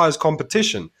that inspires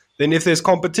competition. Then if there's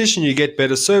competition, you get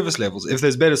better service levels. If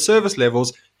there's better service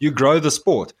levels, you grow the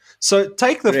sport. So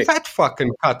take the fat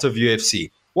fucking cut of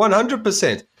UFC,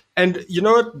 100%. And you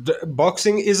know what?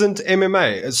 Boxing isn't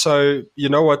MMA. So you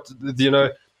know what? If you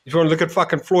want to look at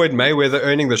fucking Floyd Mayweather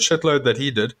earning the shitload that he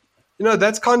did,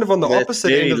 that's kind of on the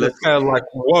opposite end of the scale. Like,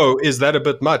 whoa, is that a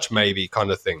bit much? Maybe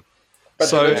kind of thing. But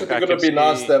so it's going to be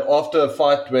nice that after a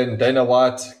fight, when Dana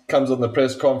White comes on the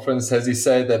press conference, has he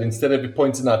said that instead of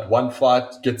pointing out one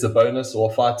fight gets a bonus or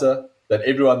a fighter, that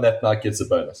everyone that night gets a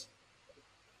bonus?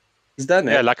 He's done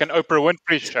that. Yeah, like an Oprah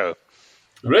Winfrey show.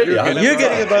 Really? You're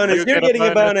getting a bonus. You're getting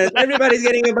a bonus. Everybody's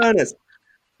getting a bonus.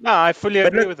 No, I fully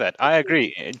agree with that. I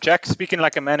agree. Jack speaking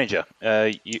like a manager.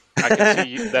 I can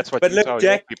see that's what you tell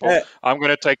Jack, people. I'm going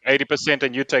to take 80%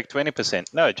 and you take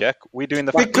 20%. No, Jack, we're doing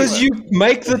the because you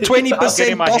make the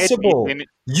 20% possible.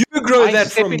 You grow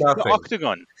that from nothing. The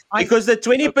octagon. Because the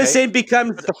 20%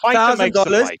 becomes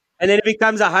 $1,000 and then it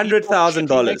becomes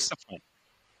 $100,000.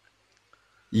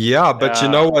 Yeah, but you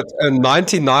know what?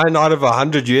 99 out of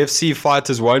 100 UFC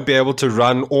fighters won't be able to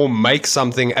run or make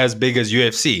something as big as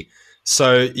UFC.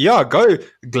 So, go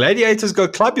gladiators, go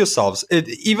club yourselves.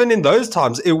 Even in those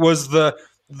times, it was the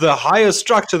higher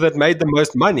structure that made the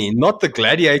most money, not the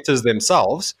gladiators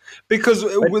themselves, because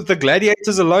with the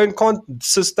gladiators alone can't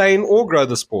sustain or grow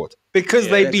the sport because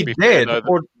they'd be dead.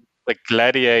 The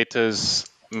gladiators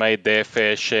made their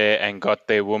fair share and got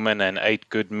their woman and ate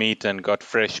good meat and got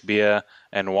fresh beer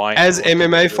and wine. As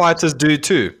MMA fighters do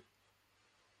too.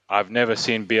 I've never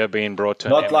seen beer being brought to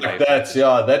not like that.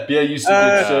 Yeah, that beer used to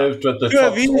be served with the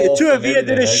Two of you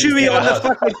did a shoey on the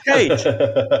fucking cage.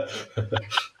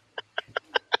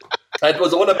 It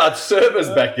was all about service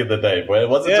back in the day, boy. It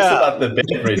wasn't just about the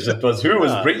beverage. It was who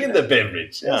was bringing the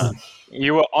beverage. Yeah.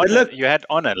 You were on. You had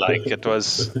honor. Like it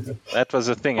was. That was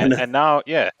a thing. And now,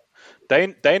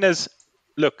 Dana's.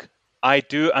 Look, I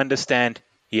do understand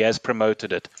he has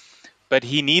promoted it, but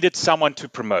he needed someone to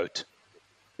promote.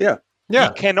 Yeah. Yeah.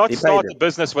 He cannot start a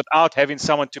business without having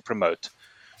someone to promote.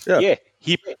 Yeah.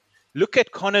 Look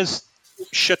at Conor's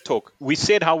shit talk. We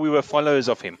said how we were followers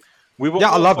of him. We were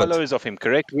all followers of him,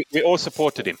 correct? We all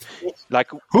supported him. Like,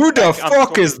 who the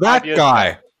fuck is that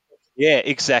guy? Yeah,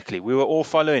 exactly. We were all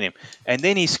following him. And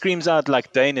then he screams out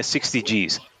like Dana 60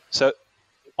 Gs. So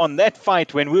on that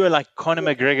fight, when we were like Conor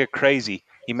McGregor crazy,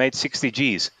 he made 60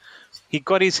 Gs. He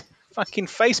got his fucking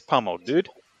face pummeled, dude,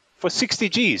 for 60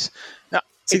 Gs. Now,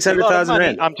 600,000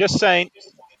 rand. I'm just saying,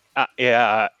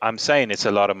 I'm saying it's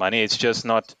a lot of money. It's just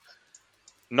not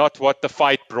what the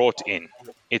fight brought in.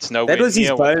 It's nowhere That was his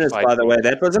near bonus, by the way.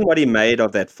 That wasn't what he made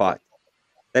of that fight.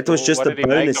 That was just the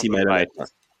bonus he made of that fight.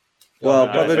 Well,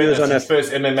 probably was on his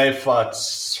first MMA fight.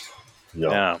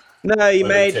 Yeah. No, he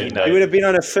would have been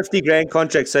on a 50 grand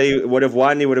contract, so he would have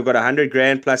won. He would have got 100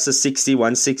 grand plus a 60,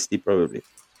 160 probably.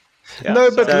 Yeah, no,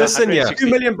 but listen, $2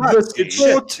 million.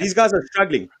 These guys are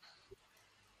struggling.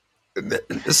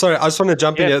 Sorry, I just want to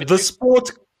jump in here. The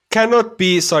sport cannot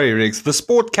be, sorry, Riggs, the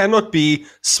sport cannot be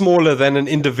smaller than an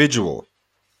individual.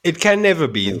 It can never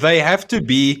be. They have to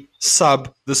be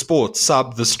sub the sport,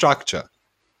 sub the structure.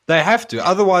 They have to.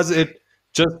 Otherwise, it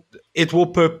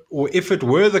will, or if it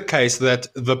were the case that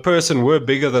the person were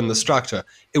bigger than the structure,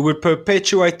 it would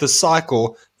perpetuate the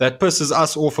cycle that pisses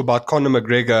us off about Conor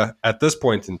McGregor at this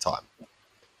point in time.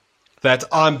 That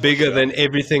I'm bigger than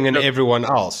everything and everyone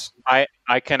else.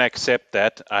 I can accept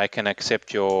that. I can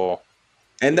accept your...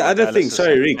 And the other thing,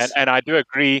 sorry, Riggs. And I do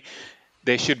agree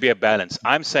there should be a balance.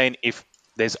 I'm saying if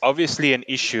there's obviously an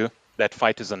issue that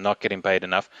fighters are not getting paid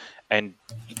enough, and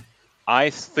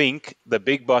I think the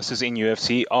big bosses in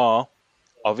UFC are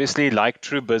obviously, like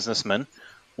true businessmen,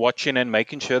 watching and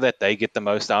making sure that they get the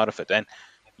most out of it. And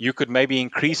you could maybe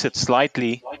increase it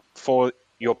slightly for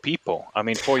your people. I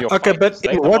mean, for your okay, fighters.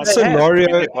 But in what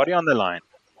scenario? Body on the line.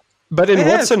 But in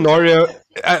what scenario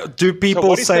do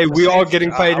people say we are getting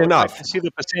paid enough? Like to see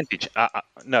the percentage.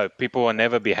 No, people will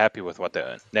never be happy with what they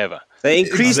earn. Never. They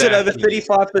increased it over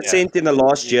 35% in the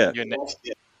last year.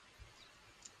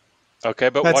 Okay,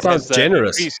 but that what sounds is the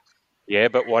generous? Increase? Yeah,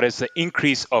 but what is the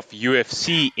increase of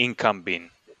UFC income been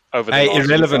over the last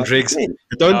irrelevant, Riggs.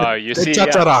 You see,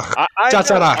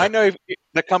 I know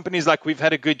the companies like, we've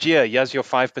had a good year. Here's your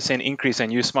 5% increase,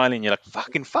 and you smiling. You're like,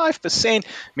 fucking 5%.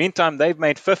 Meantime, they've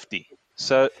made 50.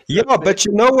 So yeah, but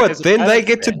you know what? Then they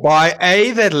get to buy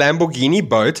A, that Lamborghini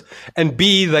boat, and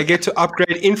B, they get to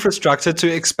upgrade infrastructure to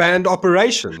expand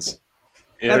operations.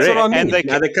 Yeah, that's what I mean. And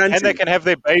they can have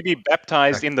their baby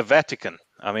baptized in the Vatican.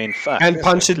 I mean, fuck. And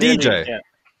punch a DJ.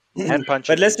 Yeah. And punch.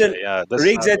 But listen,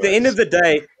 Riggs, at the end of the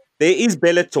day, there is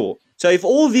Bellator. So if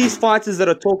all these fighters that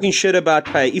are talking shit about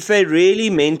pay, if they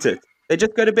really meant it, they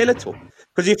just go to Bellator.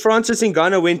 Because if Francis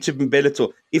Ngannou went to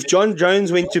Bellator, if John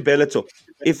Jones went to Bellator,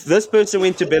 if this person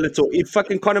went to Bellator, if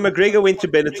fucking Conor McGregor went to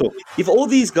Bellator, if all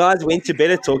these guys went to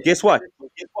Bellator, guess what?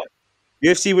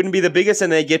 UFC wouldn't be the biggest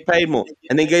and they get paid more.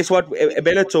 And then guess what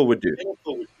Bellator would do?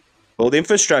 Build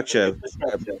infrastructure,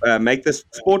 make the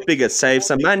sport bigger, save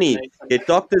some money, get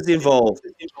doctors involved,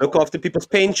 look after people's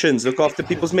pensions, look after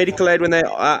people's medical aid when they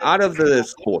are out of the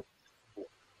sport.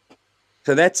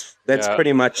 So that's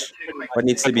pretty much what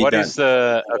needs to be done.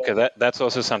 That's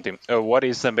also something. What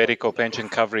is the medical pension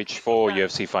coverage for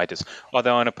UFC fighters? Are they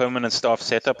on a permanent staff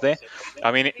setup there?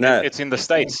 I mean, it's in the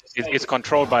States. It's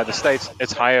controlled by the States.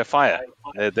 It's hire fire.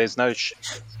 There's no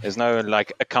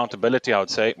like accountability, I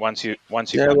would say. Once you they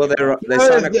sign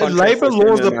a contract. Labor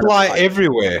laws apply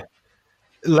everywhere.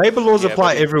 Labor laws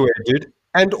apply everywhere, dude.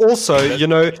 And also,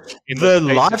 the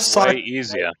life cycle.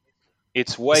 Easier.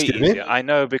 It's way easier. I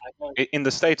know, because in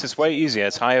the States it's way easier.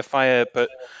 It's higher fire, but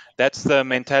that's the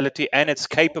mentality, and it's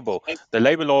capable. The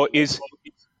labor law is,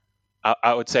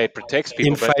 I would say, it protects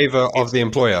people. In favor of the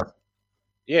employer.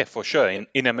 Yeah, for sure.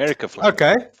 In America,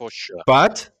 for sure.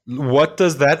 But what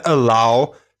does that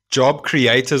allow job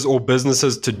creators or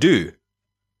businesses to do?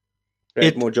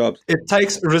 Create more jobs. It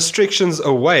takes restrictions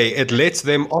away. It lets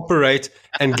them operate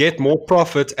and get more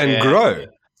profit and grow.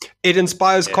 It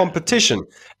inspires competition.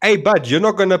 Hey, bud, you're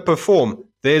not going to perform.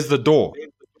 There's the door.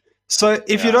 So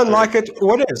if you don't like it,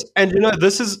 what is? And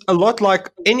this is a lot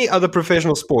like any other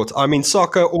professional sport. I mean,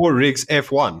 soccer or Riggs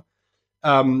F1.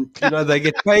 They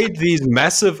get paid these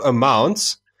massive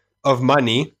amounts of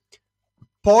money,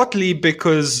 partly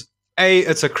because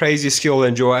it's a crazy skill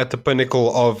and you're at the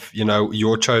pinnacle of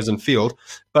your chosen field,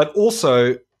 but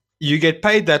also you get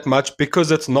paid that much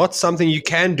because it's not something you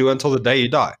can do until the day you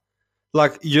die.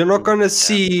 Like, you're not going to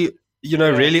see,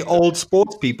 really old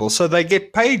sports people. So they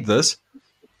get paid this.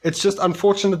 It's just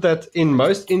unfortunate that in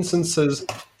most instances,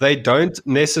 they don't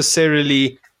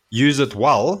necessarily use it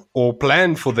well or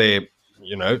plan for their,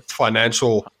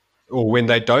 financial, or when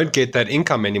they don't get that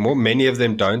income anymore. Many of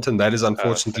them don't. And that is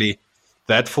unfortunately,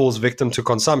 that falls victim to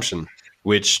consumption,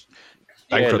 which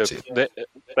bankruptcy. Look,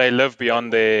 they live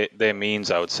beyond their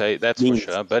means, I would say. That's for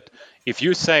sure. But if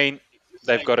you're saying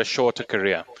they've got a shorter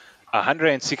career,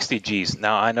 160 Gs.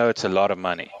 Now, I know it's a lot of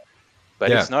money, but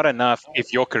it's not enough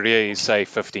if your career is, say,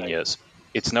 15 years.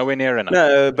 It's nowhere near enough.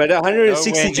 No, but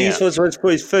 160 Gs was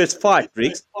for his first fight,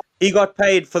 Riggs. He got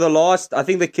paid for the last, I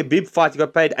think the Khabib fight, he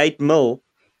got paid 8 mil.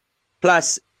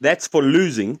 Plus, that's for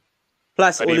losing.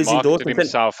 Plus, but all his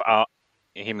endorsements.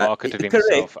 He marketed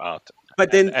himself out.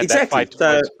 But then, and exactly. That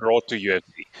fight was brought to UFC.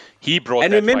 He brought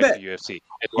that fight to UFC.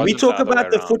 We talk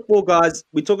about the football guys.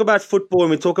 We talk about football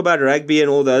and we talk about rugby and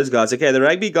all those guys. Okay, the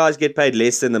rugby guys get paid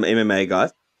less than the MMA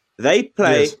guys. They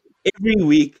play every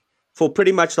week for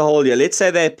pretty much the whole year. Let's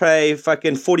say they play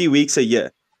fucking 40 weeks a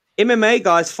year. MMA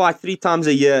guys fight 3 times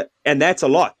a year, and that's a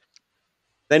lot.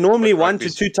 They're normally 1 to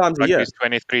 2 times a year. Rugby's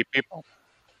 23 people.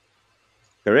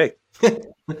 Correct.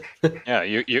 Yeah,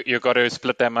 you got to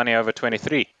split that money over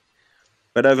 23.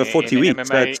 But over 40 weeks, MMA,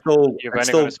 so it's still, you've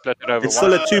only got to split it over it's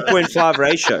still a 2.5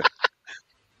 ratio.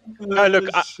 No, look,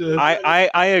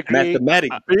 I agree.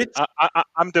 Mathematics, bitch.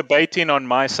 I'm debating on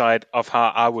my side of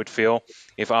how I would feel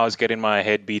if I was getting my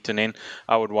head beaten in.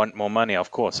 I would want more money,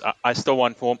 of course. I still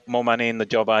want more money in the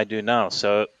job I do now.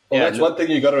 So, that's one thing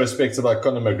you got to respect about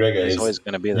Conor McGregor is always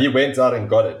going to be there. He went out and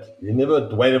got it. He never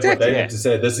waited for Dana to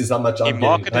say, this is how much I'm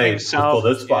getting paid for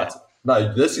this fight.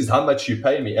 No, this is how much you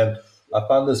pay me. And I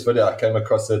found this video. I came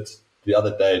across it the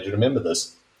other day. Do you remember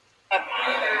this?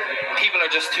 People are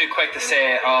just too quick to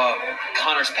say, oh,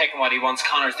 Conor's picking what he wants,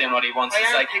 Conor's doing what he wants. I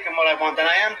am picking what I want, and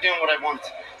I am doing what I want.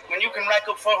 When you can rack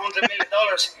up $400 million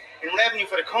in revenue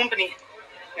for the company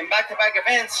in back-to-back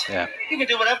events, you can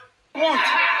do whatever you want.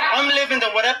 I'm living the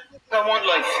whatever I want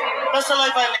life. That's the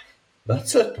life I live.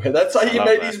 That's it. That's how he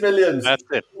made his millions. That's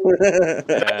it.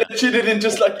 He cheated in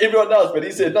just like everyone else, but he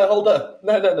said, no, hold up.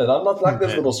 No, I'm not like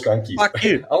this little skunky. Fuck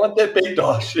you. I want that big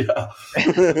dosh,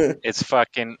 It's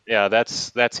fucking,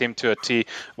 that's him to a T.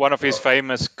 One of his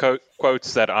famous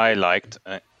quotes that I liked,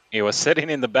 he was sitting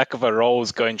in the back of a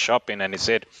Rolls going shopping, and he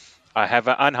said, I have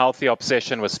an unhealthy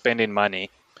obsession with spending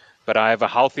money, but I have a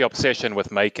healthy obsession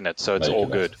with making it, so it's all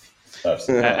good.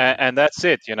 Absolutely. And that's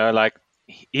it, like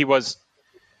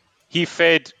he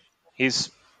fed his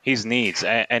needs,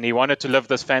 and he wanted to live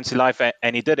this fancy life,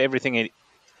 and he did everything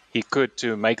he could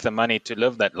to make the money to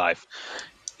live that life.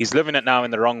 He's living it now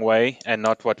in the wrong way and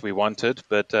not what we wanted,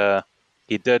 but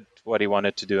he did what he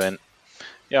wanted to do, and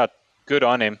good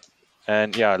on him.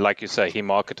 And like you say, he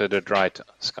marketed it right,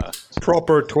 Scott.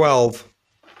 Proper 12.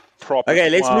 Okay,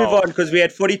 let's move on because we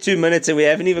had 42 minutes and we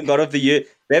haven't even got off we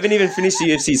haven't even finished the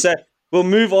UFC. So we'll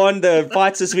move on. The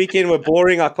fights this weekend were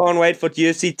boring. I can't wait for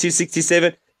UFC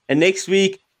 267. And next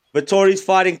week, Vettori's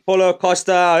fighting Paulo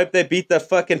Acosta. I hope they beat the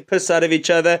fucking piss out of each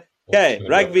other. Okay,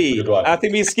 rugby. I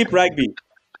think we skip rugby.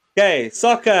 Okay,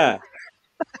 soccer.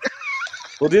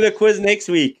 We'll do the quiz next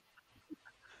week.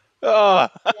 I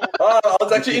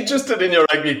was actually interested in your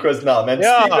rugby quiz now, man.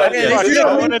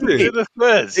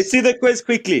 Let's see the quiz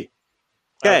quickly.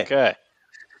 Okay.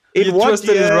 He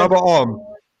twisted his rubber arm.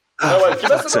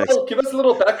 Give us a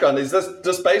little background. Is this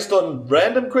just based on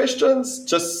random questions?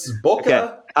 Just book Okay.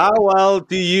 How well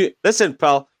do you... Listen,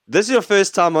 pal, this is your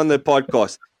first time on the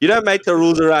podcast. You don't make the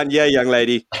rules around here, young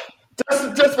lady.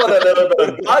 Just want a little bit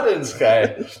of guidance,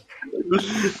 okay?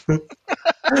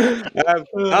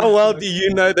 How well do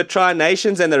you know the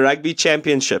Tri-Nations and the Rugby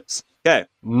Championships? Okay.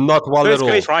 Not well at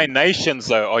all. Tri-Nations,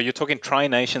 though. Are you talking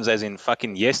Tri-Nations as in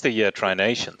fucking yesteryear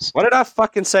Tri-Nations? What did I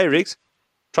fucking say, Riggs?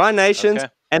 Tri-Nations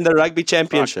and the Rugby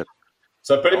Championship.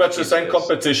 So pretty much the same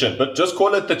competition, but just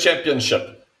call it the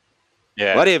championship.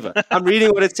 Yeah. Whatever. I'm reading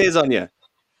what it says on here.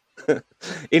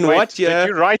 What year? Did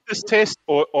you write this test,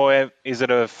 or is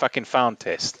it a fucking found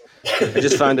test? I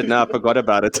just found it now. I forgot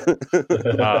about it.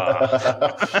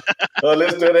 Well,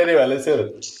 let's do it anyway. Let's hear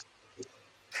it.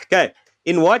 Okay.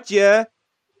 In what year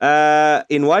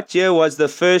was the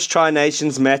first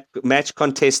Tri-Nations match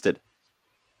contested?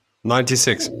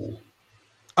 96.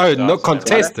 Oh, no,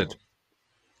 contested.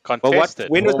 Contested.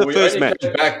 When was the first match?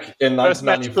 Back in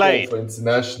 1994 for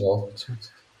international.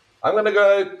 I'm going to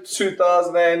go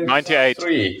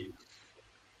 2003.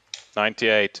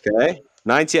 98. Okay.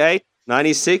 98,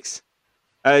 96.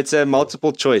 It's a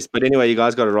multiple choice. But anyway, you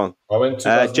guys got it wrong. I went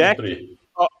 2003.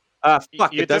 Jack?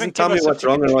 Fuck, it doesn't tell me what's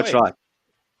wrong and what's right.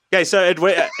 Okay, so it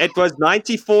was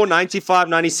 94, 95,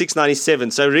 96, 97.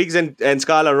 So Riggs and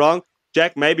Skylar are wrong.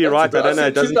 Jack may be right. I don't know.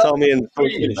 It doesn't tell me.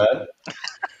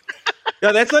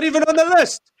 No, that's not even on the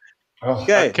list.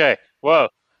 Okay. Well,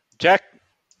 Jack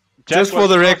just for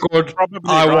the record,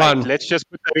 I won. Let's just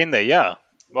put that in there. Yeah.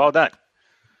 Well done.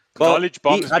 Well, I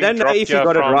don't know if you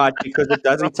got it right because it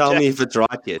doesn't tell me if it's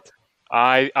right yet.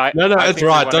 No, it's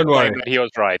right. Don't worry. He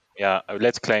was right. Yeah,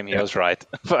 let's claim he was right.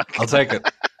 I'll take it.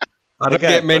 I don't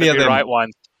get many of them. Right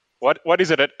ones. What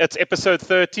is it? It's episode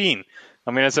 13.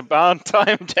 I mean, it's about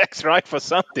time Jack's right for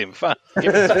something. Fuck.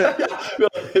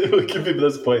 We'll give him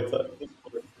this point.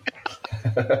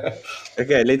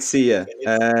 Okay, let's see here.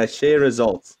 Share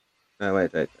results. No,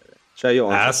 wait. Show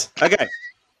your answer. Okay.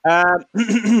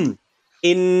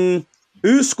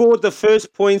 Who scored the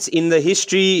first points in the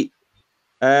history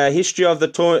of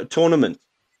the tournament?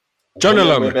 John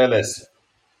Alone. What?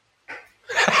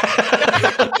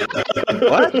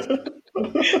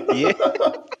 Yeah.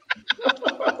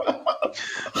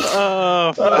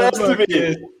 That has to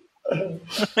be.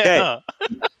 Okay.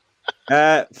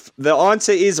 The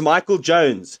answer is Michael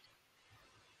Jones.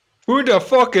 Who the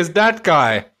fuck is that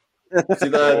guy? Is he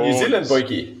the New Zealand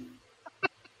boykie?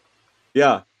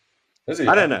 Yeah. Is he?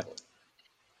 I don't know.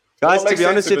 Guys, to be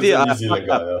honest with you, New Zealand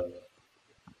guy, yeah.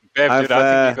 Bev, dude,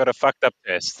 I think you got a fucked up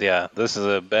test. Yeah, this is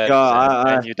a bad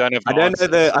test, and you don't have I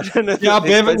don't know. Yeah,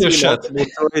 Bev and your shit.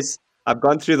 I've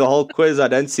gone through the whole quiz. I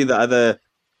don't see the other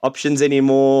options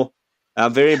anymore.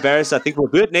 I'm very embarrassed. I think we'll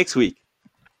do it next week.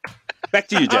 Back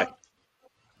to you, Jack.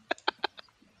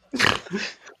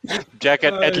 Jack,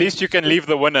 at least you can leave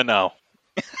the winner now.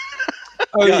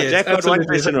 Oh, yeah, yes, Jack got one absolutely.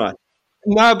 question right.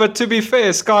 No, but to be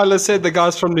fair, Skylar said the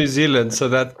guy's from New Zealand, so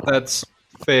that's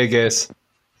fair guess.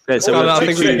 Okay, so Skylar, we'll I take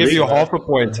think we can give you weeks, half a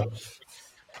point.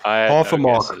 I had Half a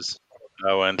mark. guesses.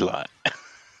 I won't lie.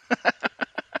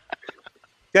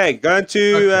 Okay, going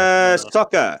to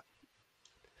soccer.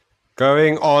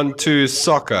 Going on to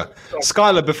soccer.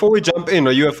 Skylar, before we jump in,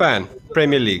 are you a fan?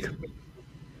 Premier League.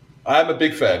 I am a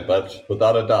big fan, but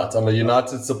without a doubt, I'm a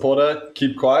United supporter.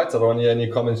 Keep quiet. I don't want to hear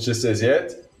any comments just as yet.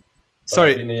 But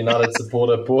Sorry. I've been a United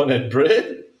supporter, born and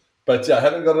bred. But yeah, I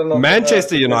haven't got enough.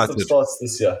 Manchester United. Starts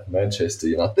this year. Manchester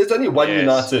United. There's only one Yes,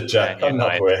 United, Jack. Man I'm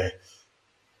not United. aware.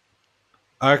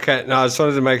 Okay, no, I just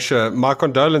wanted to make sure. My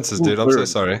condolences, dude. I'm so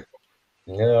sorry.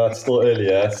 Yeah, it's still early.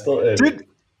 Yeah, it's still early. Dude,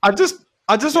 I just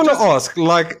want to ask,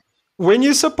 like, when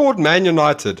you support Man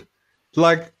United,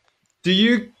 like, do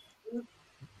you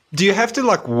have to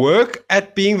like work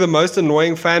at being the most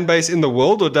annoying fan base in the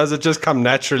world, or does it just come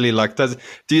naturally? Like, is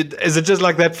it just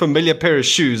like that familiar pair of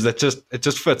shoes that it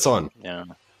just fits on? Yeah.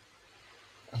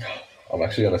 I'm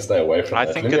actually going to stay away from I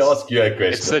that. think Let me ask you a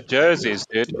question. It's the jerseys,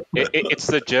 dude. It's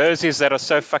the jerseys that are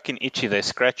so fucking itchy. They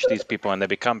scratch these people and they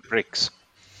become pricks.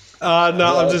 No,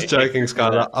 I'm just joking,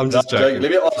 Skylar. I'm just joking.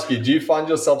 Let me ask you, do you find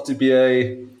yourself to be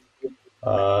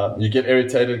you get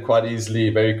irritated quite easily,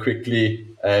 very quickly,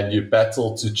 and you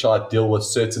battle to try to deal with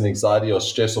certain anxiety or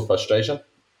stress or frustration?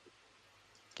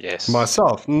 Yes.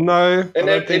 Myself, no. In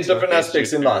different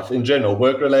aspects in life, in general,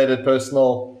 work-related,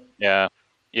 personal. Yeah.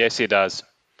 Yes, he does.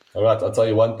 All right, I'll tell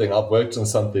you one thing. I've worked on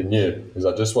something new. Is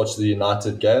I just watched the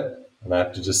United game, and I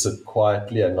have to just sit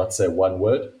quietly and not say one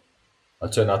word. I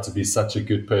turn out to be such a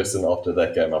good person after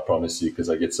that game, I promise you, because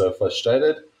I get so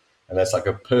frustrated, and that's like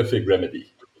a perfect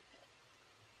remedy.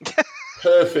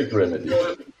 Perfect remedy.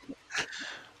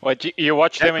 What, you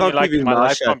watch them and you're like, my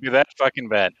life can't be that fucking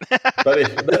bad.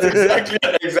 But that's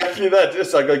exactly that.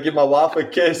 Just I got to give my wife a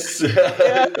kiss.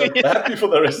 I'm happy for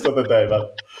the rest of the day, man.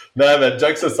 No, man,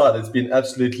 jokes aside, it's been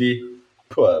absolutely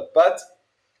poor. But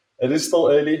it is still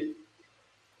early.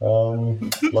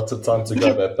 Lots of time to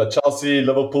go there. But Chelsea,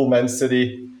 Liverpool, Man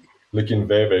City, looking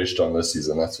very, very strong this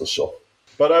season, that's for sure.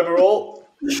 But overall,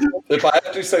 if I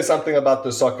have to say something about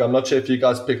the soccer, I'm not sure if you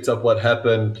guys picked up what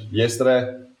happened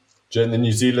yesterday during the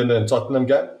New Zealand and Tottenham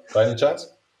game, by any chance?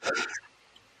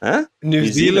 Huh? New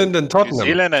Zealand and Tottenham. New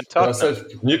Zealand and Tottenham. I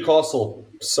said Newcastle.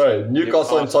 Sorry,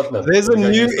 Newcastle and Tottenham. There's a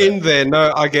new in there.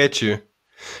 No, I get you.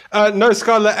 No,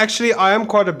 Skylar, actually, I am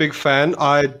quite a big fan.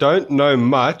 I don't know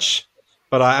much,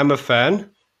 but I am a fan.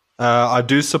 I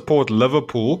do support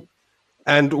Liverpool.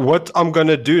 And what I'm going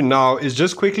to do now is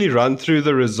just quickly run through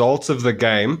the results of the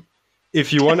game.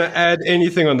 If you want to add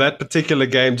anything on that particular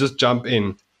game, just jump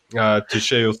in to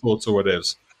share your thoughts or whatever.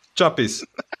 Chuppies.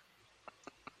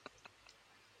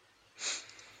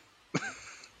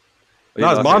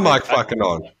 No, is my mic fucking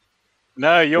on?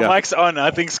 No, your mic's on.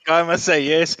 I think Sky must say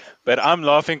yes, but I'm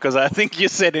laughing because I think you're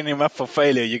setting him up for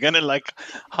failure. You're going to like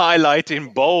highlight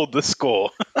in bold the score.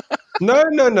 No.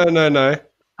 Repeat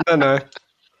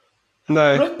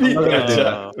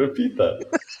that.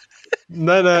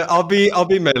 No, I'll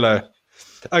be mellow.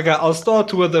 Okay, I'll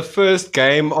start with the first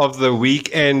game of the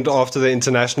weekend after the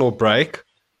international break.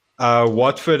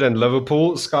 Watford and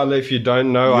Liverpool. Skylar, if you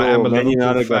don't know, I am a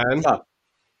Liverpool fan.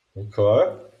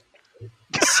 Okay.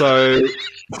 So,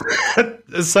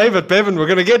 save it, Bevan. We're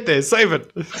going to get there. Save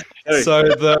it. So,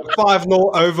 the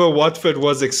 5-0 over Watford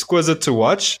was exquisite to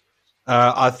watch.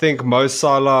 I think Mo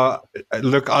Salah,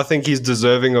 look, I think he's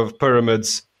deserving of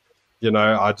pyramids. You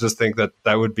know, I just think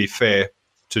that would be fair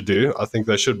to do. I think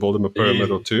they should build him a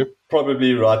pyramid or two.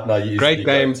 Probably right now. Great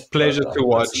game. Pleasure to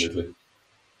watch. Absolutely.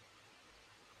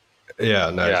 Yeah,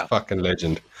 no, he's fucking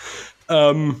legend.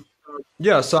 So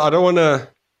I don't want to,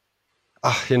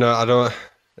 I don't,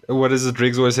 what is it?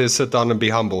 Riggs always says, sit down and be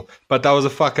humble. But that was a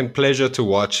fucking pleasure to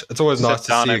watch. It's always nice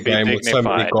to see a game with so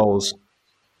many goals.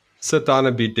 Sit down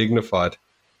and be dignified.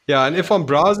 Yeah, and if I'm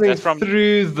browsing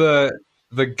through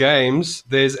the games,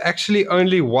 there's actually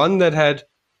only one that had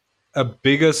a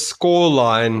bigger score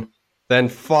line than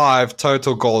 5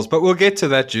 total goals. But we'll get to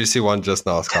that juicy one just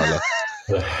now, Skylar.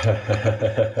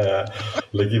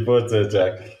 Looking forward to it,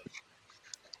 Jack.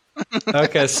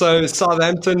 Okay, so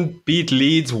Southampton beat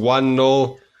Leeds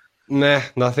 1-0. Nah,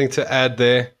 nothing to add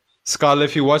there. Scarlett,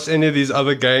 if you watched any of these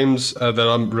other games that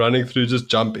I'm running through, just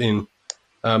jump in.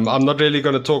 I'm not really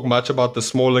going to talk much about the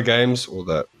smaller games or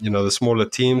the smaller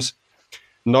teams.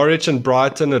 Norwich and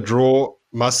Brighton, a draw.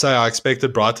 Must say, I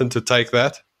expected Brighton to take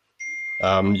that.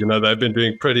 They've been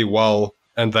doing pretty well,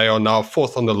 and they are now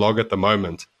fourth on the log at the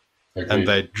moment. Agreed. And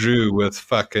they drew with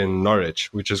fucking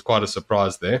Norwich, which is quite a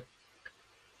surprise there.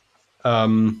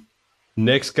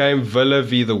 Next game, Villa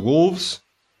v. the Wolves.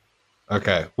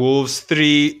 Okay, Wolves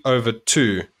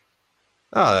 3-2.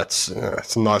 That's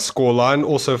a nice scoreline.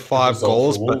 Also 5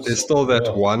 goals, but there's still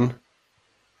that one.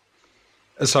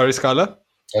 Sorry, Skylar?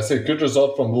 I said good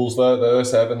result from Wolves, though. They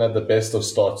also haven't had the best of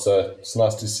starts, so it's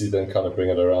nice to see them kind of bring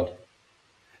it around.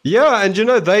 Yeah, and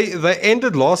they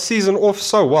ended last season off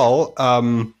so well.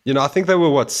 I think they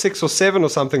were 6 or 7 or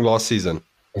something last season.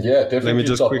 Yeah,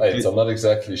 definitely top 8. I'm not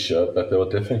exactly sure, but they were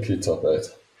definitely top 8.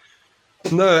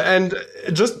 No, and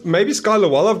just maybe Skylar,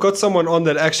 while I've got someone on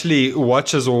that actually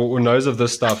watches or knows of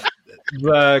this stuff,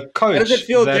 the coach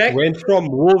that went from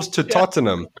Wolves to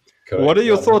Tottenham. Correct. What are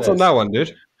your thoughts on that one,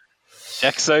 dude?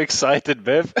 Jack's so excited,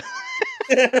 Bev.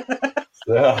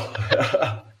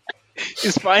 Yeah.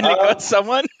 He's finally got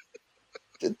someone.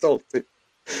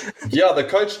 Yeah, the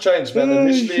coach changed, man.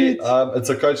 Initially, it's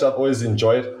a coach I've always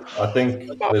enjoyed. I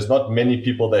think there's not many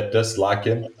people that dislike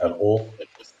him at all.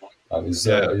 He's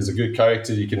a good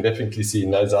character. You can definitely see he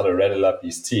knows how to rattle up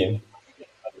his team.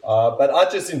 But I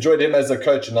just enjoyed him as a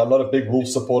coach, and I'm not a big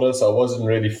Wolves supporter, so I wasn't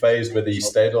really fazed whether he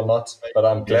stayed or not. But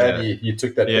I'm glad he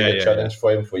took that bigger challenge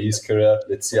for him for his career.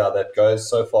 Let's see how that goes.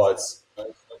 So far, it's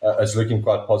looking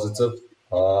quite positive.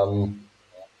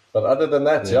 But other than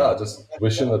that, I just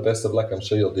wish him the best of luck. I'm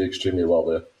sure he'll do extremely well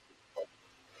there.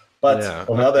 But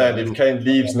on the other hand, if Kane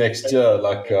leaves next year,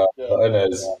 like the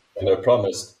owners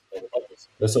promised,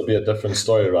 this will be a different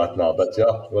story right now. But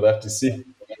we'll have to see.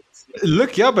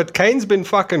 Look, but Kane's been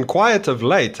fucking quiet of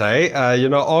late, hey?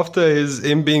 After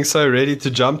him being so ready to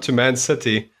jump to Man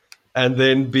City and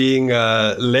then being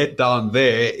let down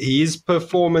there, his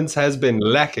performance has been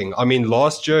lacking. I mean,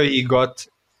 last year he got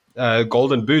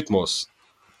Golden Boot, Moss.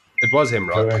 It was him,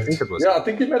 right? Correct. I think it was. Yeah, I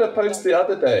think he made a post the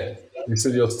other day. He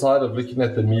said he was tired of looking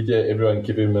at the media, everyone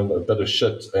giving him a bit of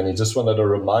shit, and he just wanted to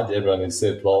remind everyone. He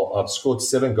said, well, I've scored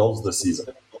 7 goals this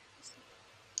season.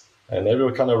 And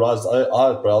everyone kind of raised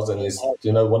eyebrows, and he's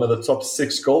one of the top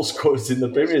 6 goal scorers in the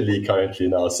Premier League currently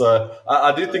now. So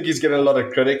I do think he's getting a lot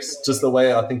of critics, just the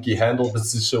way I think he handled the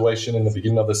situation in the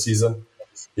beginning of the season.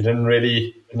 He didn't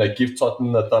really give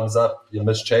Tottenham the thumbs up. He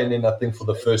missed training, I think, for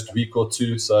the first week or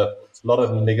two. So a lot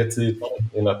of negative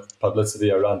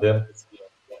publicity around him.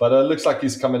 But it looks like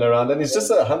he's coming around, and he's just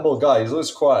a humble guy. He's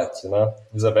always quiet,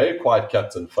 He's a very quiet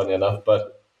captain, funny enough,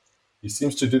 but he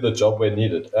seems to do the job where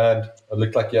needed. And it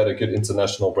looked like he had a good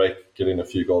international break, getting a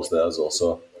few goals there as well.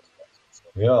 So,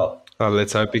 yeah. Oh,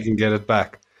 let's hope he can get it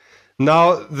back.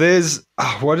 Now, there's...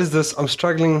 what is this? I'm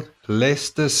struggling.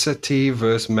 Leicester City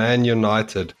versus Man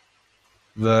United.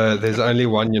 There's only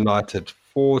one United.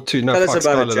 4-2. No, fuck,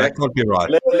 Skylar, that can't be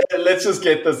right. Let's just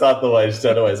get this out the way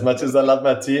straight away. As much as I love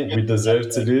my team, we deserve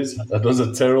to lose. That was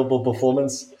a terrible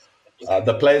performance.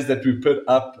 The players that we put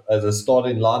up as a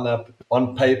starting lineup,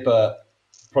 on paper,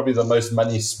 probably the most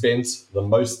money spent, the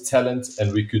most talent,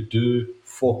 and we could do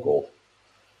fuck all.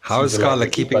 How is Skylar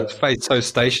keeping his face so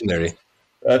stationary?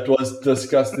 It was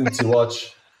disgusting to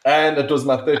watch. And it was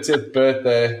my 30th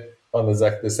birthday on the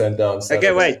Zach the Sandown Saturday.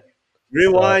 Okay, wait.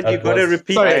 Rewind, you've got to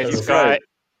repeat that.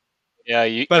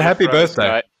 Yeah, but happy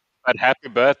birthday. But happy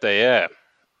birthday, yeah.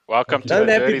 Welcome to Don't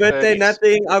happy birthday, 30s.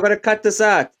 Nothing. I've got to cut this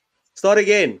out. Start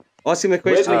again. Ask him the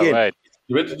question again. Right.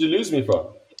 Where did you lose me from?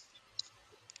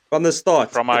 From the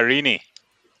start. From Irene.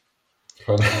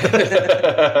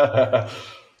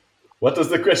 What was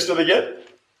the question again?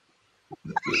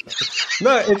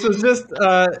 No, it was just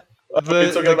the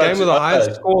game with the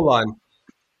highest scoreline.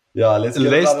 Yeah, let's get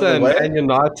Leicester it out of the way. and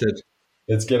United.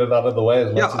 Let's get it out of the way.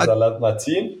 As much as I love my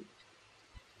team,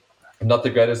 not the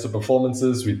greatest of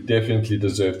performances. We definitely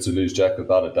deserve to lose, Jack,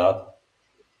 without a doubt.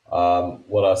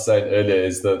 What I was saying earlier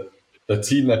is that the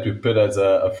team that we put as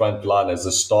a front line, as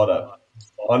a starter,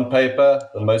 on paper,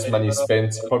 the most money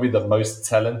spent, probably the most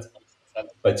talent,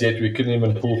 but yet we couldn't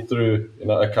even pull through,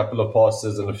 a couple of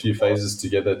passes and a few phases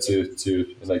together to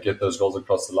get those goals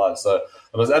across the line. So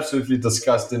it was absolutely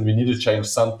disgusting. We need to change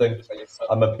something.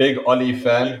 I'm a big Ollie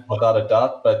fan, without a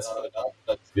doubt, but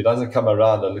if he doesn't come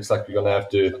around, it looks like we're going to have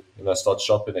to, start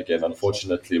shopping again,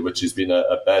 unfortunately, which has been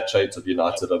a bad trait of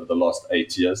United over the last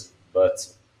 8 years. But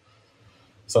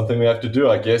something we have to do,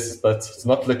 I guess, but it's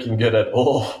not looking good at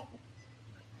all.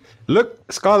 Look,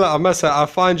 Skylar, I must say, I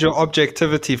find your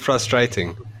objectivity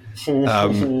frustrating.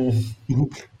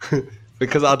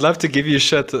 Because I'd love to give you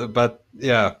shit, but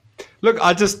yeah. Look,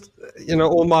 I just,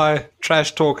 all my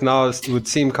trash talk now would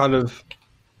seem kind of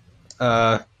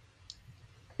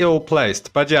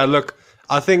ill-placed. But yeah, look,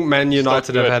 I think Man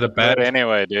United have had a bad... But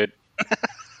anyway, dude.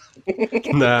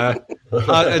 Nah.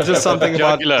 It's just something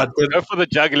about... Go for the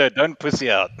jugular, don't pussy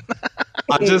out.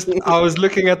 I was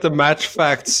looking at the match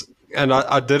facts, and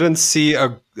I didn't see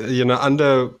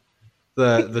under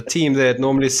the team there, it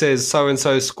normally says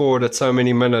so-and-so scored at so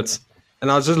many minutes. And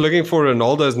I was just looking for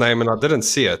Ronaldo's name, and I didn't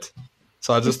see it.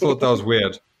 So I just thought that was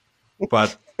weird.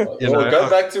 But, go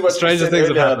back to what you said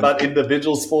earlier about about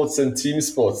individual sports and team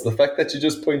sports. The fact that you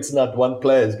just pointed out one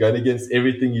player is going against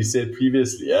everything you said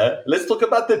previously. Yeah? Let's talk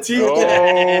about the team.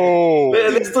 Oh.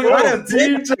 Let's talk about the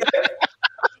team.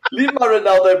 Leave my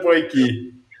Ronaldo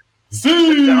breaky.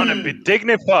 Sit down and be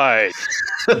dignified.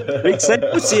 Big said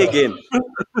pussy again.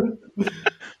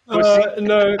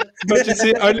 No, but you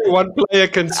see, only one player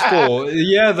can score.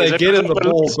 Yeah, they get in the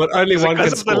ball, but only one can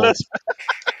score.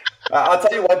 I'll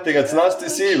tell you one thing. It's nice to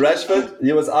see Rashford.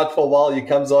 He was out for a while. He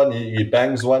comes on. He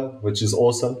bangs one, which is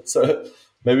awesome. So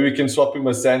maybe we can swap him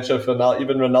with Sancho for now.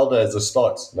 Even Ronaldo as a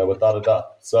start, without a doubt.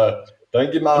 So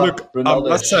don't give my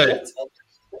Ronaldo shit.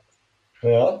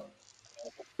 Yeah.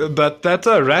 But that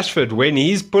Rashford, when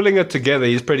he's pulling it together,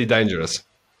 he's pretty dangerous.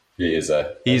 He is.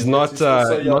 He's not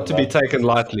to be taken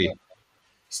lightly.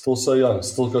 Still so young.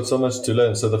 Still got so much to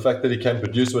learn. So the fact that he can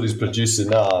produce what he's producing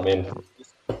now, I mean,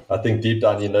 I think deep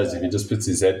down he knows if he just puts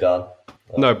his head down.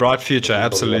 No, bright future,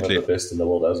 absolutely. One of the best in the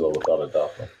world as well, without a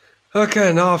doubt. Man.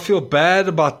 Okay, now I feel bad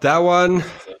about that one.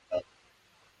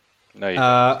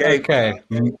 No, okay.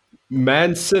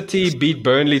 Man City beat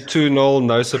Burnley 2-0.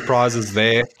 No surprises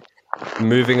there.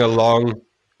 Moving along.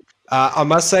 I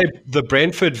must say, the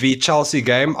Brentford v Chelsea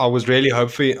game, I was really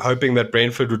hoping that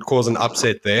Brentford would cause an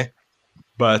upset there.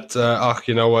 But,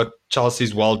 you know what?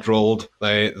 Chelsea's well drilled.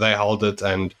 They held it.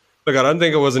 And look, I don't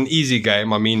think it was an easy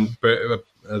game. I mean,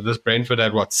 this Brentford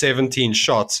had, 17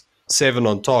 shots, 7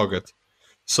 on target.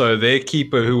 So their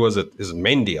keeper, who was it? Is it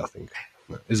Mendy, I think?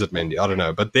 Is it Mendy? I don't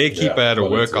know. But their keeper had a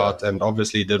workout and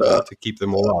obviously did well to keep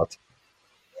them all out.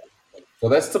 Well,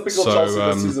 that's typical Chelsea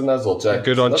this season as well, Jack.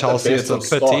 Good on Chelsea. It's a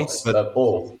pity. At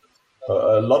all.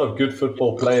 A lot of good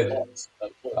football played,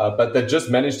 but they just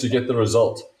managed to get the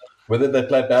result, whether they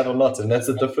play bad or not. And that's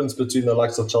the difference between the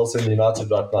likes of Chelsea and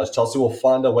United right now. Chelsea will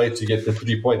find a way to get the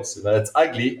 3 points. It's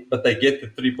ugly, but they get the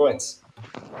 3 points.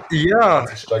 Yeah,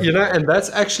 and that's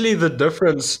actually the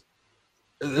difference.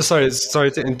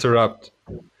 Sorry to interrupt.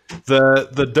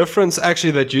 The difference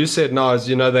actually that you said now is,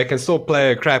 they can still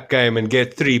play a crap game and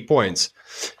get 3 points.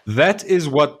 That is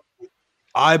what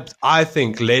I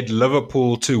think led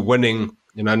Liverpool to winning,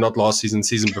 not last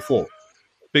season before.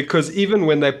 Because even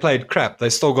when they played crap, they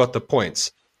still got the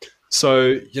points.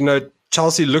 So,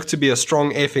 Chelsea looked to be a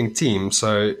strong effing team.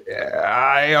 So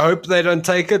I hope they don't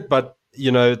take it. But,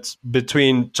 it's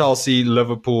between Chelsea,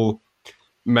 Liverpool,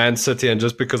 Man City, and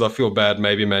just because I feel bad,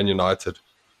 maybe Man United.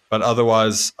 But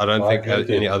otherwise, I don't think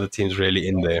any other team's really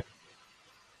in there.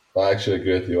 I actually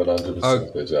agree with you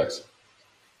 100% there, Jax.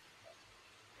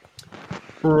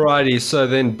 Righty, so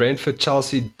then Brentford,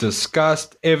 Chelsea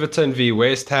discussed. Everton v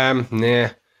West Ham, nah.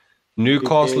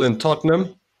 Newcastle and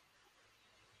Tottenham.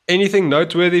 Anything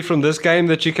noteworthy from this game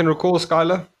that you can recall,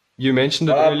 Skylar? You mentioned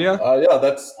it earlier. Yeah,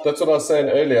 that's what I was saying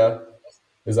earlier.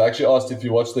 Is I actually asked if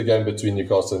you watched the game between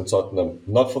Newcastle and Tottenham,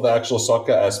 not for the actual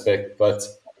soccer aspect, but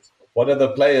one of the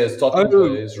players, Tottenham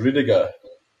players, Rudiger,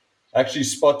 actually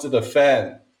spotted a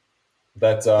fan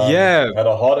that had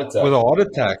a heart attack. With a heart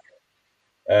attack.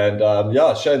 And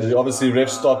Shane, obviously ref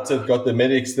stopped it, got the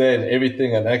medics there and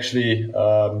everything, and actually,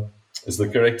 is the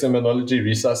correct terminology,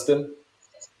 resuscitated him?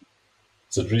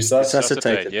 Is it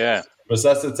resuscitated? Yeah.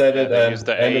 Resuscitated, and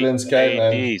the ambulance came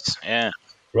and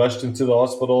rushed into the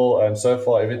hospital, and so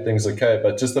far everything's okay.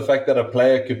 But just the fact that a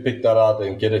player could pick that out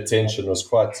and get attention was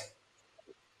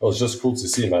it was just cool to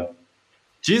see, man.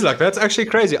 Geez, that's actually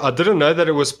crazy. I didn't know that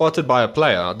it was spotted by a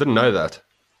player. I didn't know that.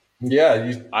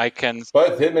 Yeah,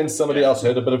 both him and somebody else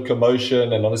heard a bit of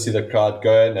commotion, and obviously the crowd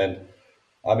going. And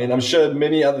I mean, I'm sure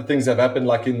many other things have happened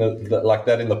like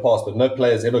that in the past, but no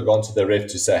player's ever gone to the ref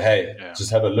to say, "Hey,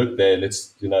 just have a look there.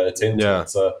 Let's attend to it."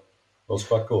 So it was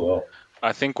quite cool. Yeah.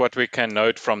 I think what we can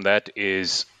note from that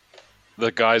is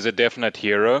the guy's a definite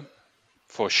hero,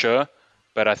 for sure.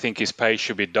 But I think his pay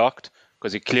should be docked,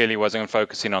 because he clearly wasn't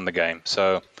focusing on the game.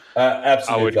 So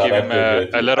absolutely, I would give him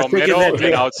a little medal,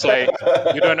 and I would say,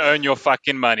 you don't earn your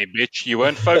fucking money, bitch. You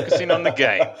weren't focusing on the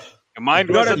game. Your mind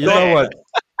wasn't there. You know what?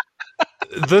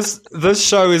 this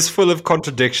show is full of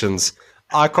contradictions.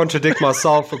 I contradict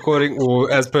myself as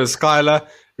per Skylar.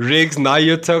 Riggs, now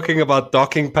you're talking about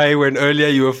docking pay when earlier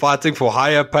you were fighting for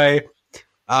higher pay.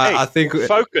 I think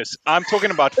focus. I'm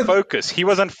talking about focus. He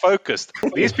wasn't focused.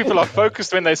 These people are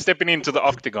focused when they're stepping into the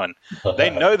octagon. They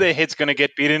know their head's going to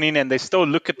get beaten in, and they still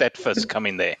look at that fist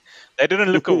coming there. They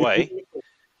didn't look away.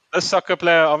 This soccer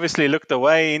player obviously looked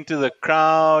away into the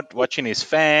crowd, watching his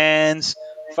fans.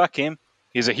 Fuck him.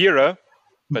 He's a hero,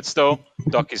 but still,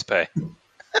 dock his pay.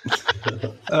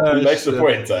 He makes the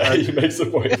point. He makes the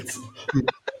point.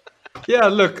 Yeah,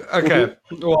 look, okay.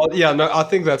 Well, yeah, no, I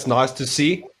think that's nice to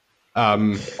see.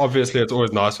 Obviously, it's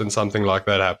always nice when something like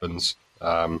that happens.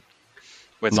 When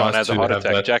someone has a heart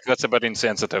attack. Jack, that's a bit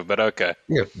insensitive, but okay.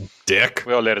 Yeah, dick.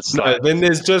 We'll let it slide. No, then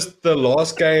there's just the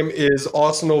last game is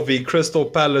Arsenal v Crystal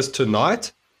Palace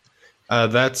tonight.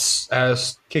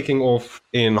 That's kicking off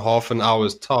in half an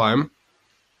hour's time.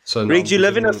 So Riggs, you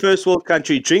live in a first world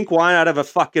country. Drink wine out of a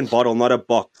fucking bottle, not a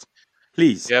box.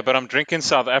 Please. Yeah, but I'm drinking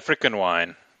South African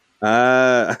wine.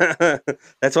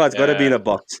 That's why it's got to be in a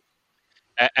box.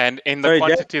 And in the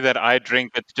quantity that I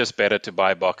drink, it's just better to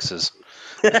buy boxes.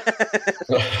 The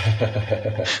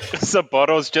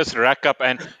bottles just rack up.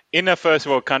 And in a first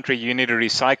world country, you need to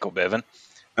recycle, Bevan.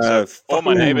 So all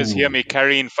my neighbors hear me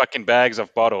carrying fucking bags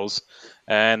of bottles,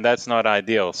 and that's not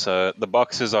ideal. So the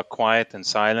boxes are quiet and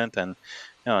silent, and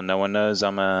no one knows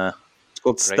I'm a it's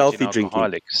called stealthy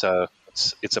alcoholic, drinking. So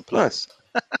it's a plus.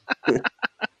 Nice.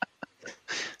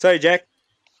 Sorry, Jack.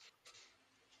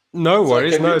 No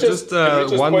worries. No, just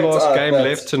one last game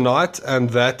left tonight, and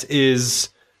that is.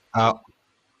 No,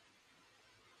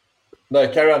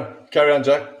 carry on,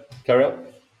 Jack. Carry on.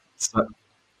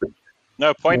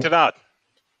 No, point it out.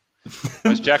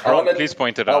 Was Jack wrong? Please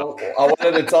point it out. I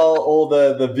wanted to tell all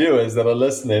the viewers that are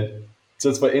listening,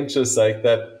 just for interest's sake,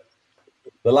 that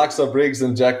the likes of Riggs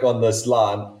and Jack on this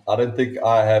line, I don't think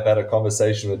I have had a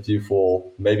conversation with you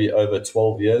for maybe over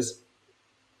 12 years.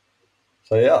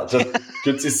 So yeah, just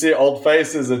good to see old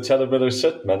faces and chat a bit of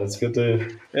shit, man. It's good to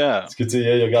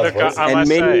hear your guys' voices. And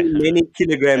many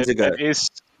kilograms ago.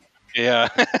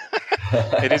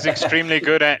 It is extremely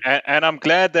good, and I'm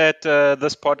glad that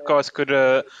this podcast could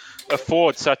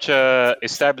afford such a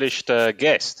established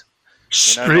guest.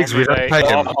 Riggs, we don't pay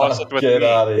him. Get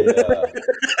out of here.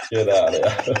 Get out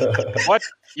of here. What?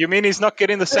 You mean he's not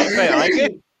getting the same pay I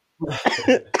get?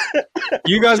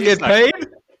 You guys get paid?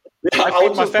 Yeah, I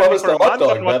was just promised a hot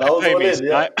dog, man. I was all in,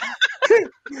 yeah.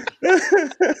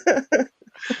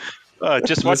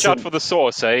 Just watch out for the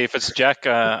sauce, eh? If it's Jack,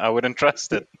 I wouldn't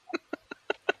trust it.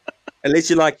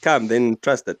 Unless you like cum, then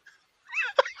trust it.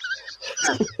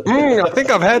 I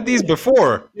think I've had these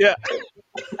before. Yeah.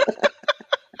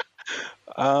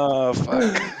 Oh,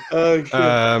 fuck.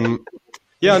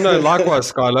 Yeah, no,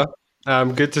 likewise, Skylar.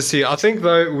 Good to see. I think,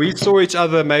 though, we saw each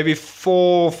other maybe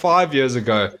 4 or 5 years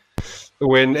ago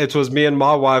when it was me and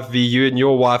my wife v you and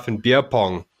your wife in beer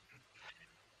pong.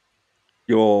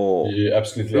 You're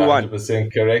absolutely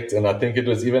 100% correct. And I think it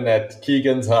was even at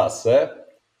Keegan's house, eh?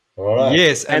 All right.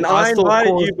 Yes, and I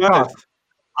invited you both.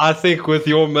 I think with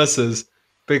your missus.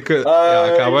 Because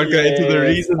I won't go into the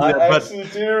reasons, but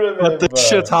the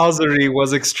shithousery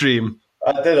was extreme.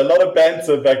 I did a lot of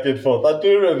banter back and forth. I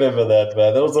do remember that,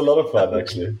 man. That was a lot of fun,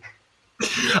 actually.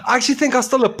 I actually think I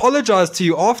still apologized to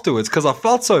you afterwards because I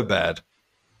felt so bad.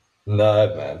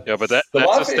 No, man. Yeah, but that's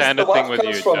a standard thing with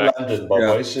you, from Jack. London, by the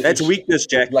way. That's weakness,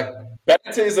 Jack. Like,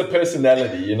 banter is a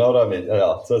personality, you know what I mean?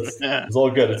 Yeah, so it's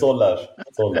all good. It's all love.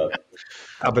 It's all love.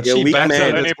 But she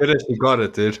bantered as good as she got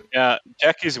it, dude. Yeah,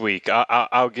 Jack is weak.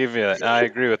 I'll give you that. I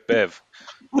agree with Bev.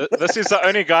 This is the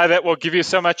only guy that will give you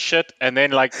so much shit and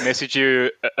then message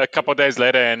you a couple of days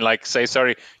later and say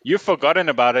sorry. You've forgotten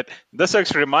about it. This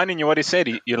is reminding you what he said.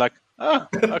 You're like, oh,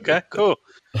 okay, cool.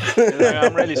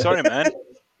 I'm really sorry, man.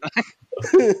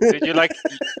 Dude, you're like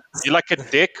a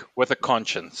dick with a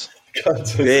conscience.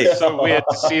 It's so weird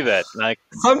to see that.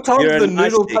 Sometimes the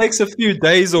noodle takes a few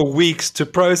days or weeks to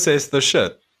process the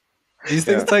shit. These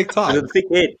things take time. With a thick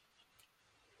head.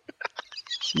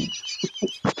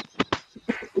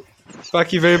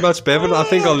 Fuck you very much, Bevan. I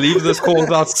think I'll leave this call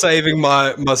without saving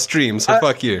my stream, so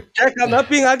fuck you. Jack, I'm not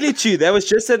being ugly to you. That was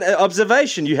just an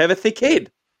observation. You have a thick head.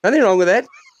 Nothing wrong with that.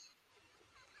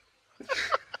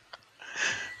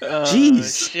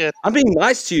 Jeez. Shit. I'm being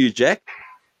nice to you, Jack.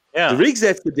 Yeah. The Riggs,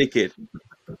 that's the dickhead.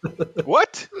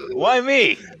 What? Why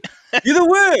me? You're the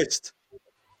worst.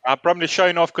 I'm probably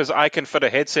showing off because I can fit a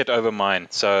headset over mine.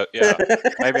 So, yeah,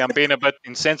 maybe I'm being a bit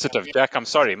insensitive. Jack, I'm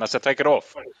sorry. Must I take it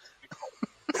off?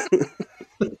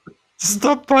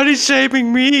 Stop body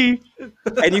shaming me.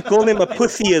 And you call him a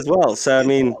pussy as well. So, I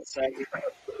mean...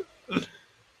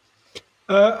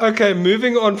 Okay,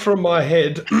 moving on from my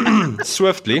head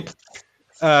swiftly.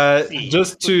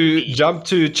 Just to jump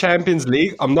to Champions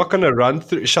League, I'm not going to run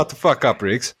through. Shut the fuck up,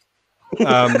 Riggs.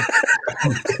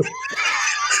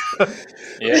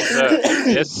 Yes, sir.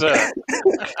 Yes, sir.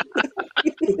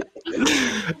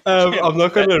 I'm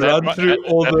not going to run through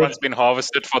all that the. one's been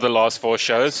harvested for the last 4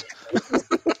 shows.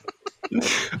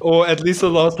 Or at least the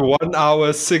last 1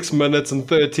 hour, 6 minutes, and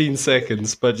 13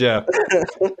 seconds. But yeah.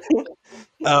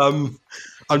 I'm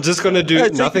just going to do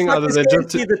nothing other than just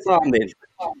to... the time then.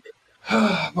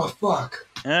 Oh, fuck.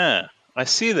 Yeah, I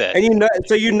see that.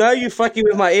 And you're fucking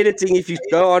with my editing if you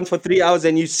go on for 3 hours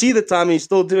and you see the time and you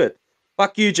still do it.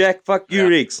 Fuck you, Jack. Fuck you,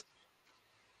 Riggs.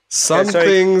 Some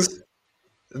things,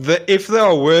 if they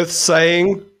are worth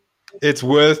saying, it's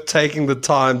worth taking the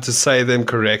time to say them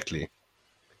correctly.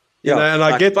 Yeah, and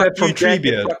I get that from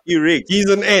Treebeard. Fuck you, Riggs. He's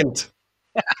an ent.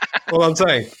 All I'm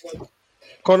saying.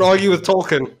 Can't argue with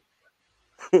Tolkien.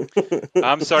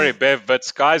 I'm sorry, Bev, but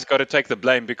Sky's got to take the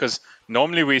blame because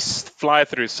normally we fly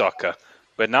through soccer.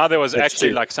 But now there was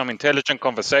actually like some intelligent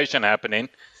conversation happening,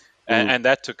 and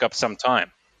that took up some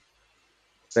time.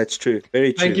 That's true.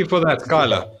 Very true. Thank you for that,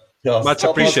 Skylar. Much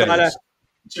appreciated.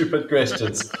 Stupid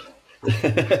questions.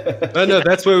 No,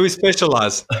 that's where we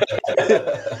specialize.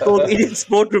 Called Idiot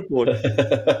Sport Report.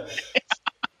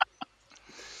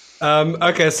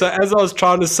 Okay, so as I was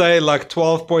trying to say like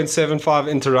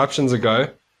 12.75 interruptions ago,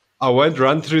 I won't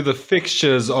run through the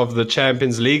fixtures of the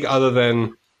Champions League I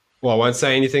won't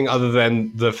say anything other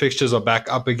than the fixtures are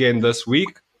back up again this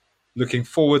week. Looking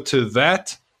forward to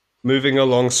that. Moving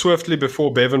along swiftly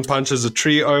before Bevan punches a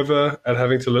tree over and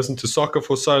having to listen to soccer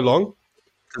for so long.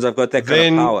 Because I've got that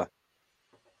kind of power.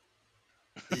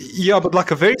 Yeah, but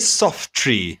like a very soft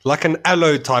tree, like an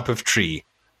aloe type of tree.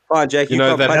 Fine, Jack, you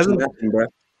can't punch nothing, bro.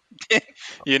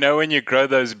 You know when you grow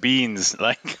those beans,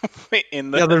 like in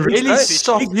the the really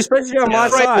soft, you're supposed to be on my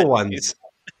side. Ones.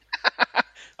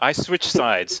 I switch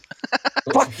sides.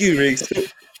 Fuck you, Riggs.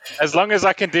 As long as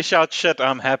I can dish out shit,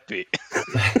 I'm happy.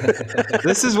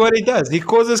 This is what he does. He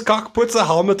causes cock, puts a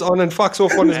helmet on, and fucks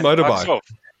off on his motorbike.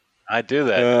 I do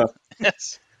that.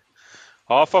 Yes.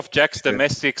 Half of Jack's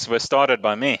domestics were started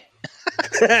by me.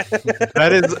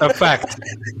 That is a fact.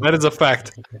 That is a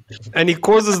fact. And he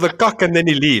causes the cock and then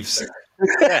he leaves.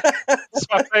 Yeah, it's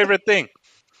my favorite thing.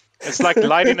 It's like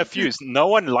lighting a fuse. No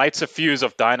one lights a fuse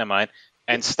of dynamite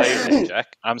and stays in,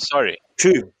 Jack. I'm sorry.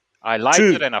 True. I light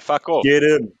it and I fuck off. Get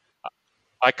him.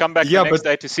 I come back the next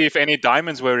day to see if any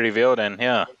diamonds were revealed, and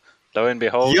lo and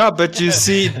behold. Yeah, but you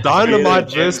see,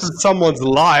 dynamite versus someone's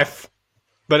life.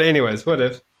 But anyways,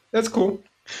 whatever. That's cool.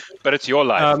 But it's your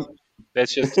life.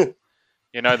 That's just,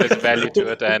 there's value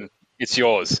to it, and it's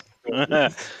yours. I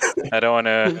don't want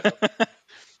to.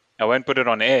 I won't put it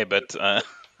on air, but I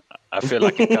feel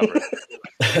I can cover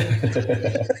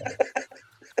it.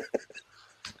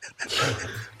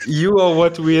 You are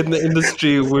what we in the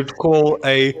industry would call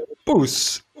a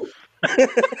poes.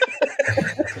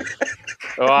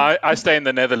 I stay in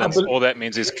the Netherlands. All that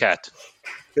means is cat.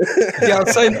 Yeah,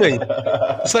 same thing.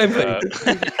 Same thing.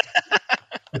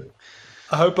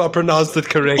 I hope I pronounced it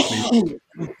correctly.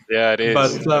 Yeah, it is.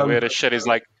 But where the shit is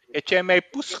like, heb jij my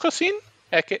poes gezien?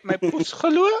 Ik heb my poes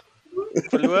verloren.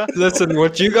 Listen,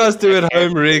 what you guys do at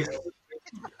home, Riggs,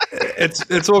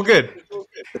 it's all good.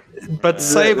 But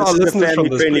save our listeners from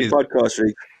this, please. Podcast,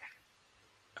 Riggs.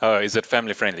 Oh, is it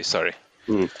family friendly? Sorry.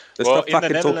 Well, in the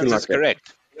Netherlands, it's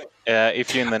correct.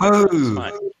 If you're in the Netherlands, it's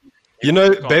fine.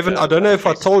 Bevan, I don't know if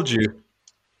I told you.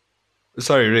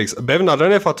 Sorry, Riggs. Bevan, I don't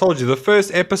know if I told you. The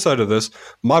first episode of this,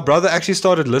 my brother actually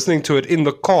started listening to it in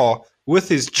the car with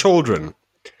his children.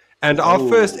 And our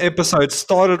first episode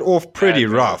started off pretty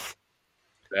rough.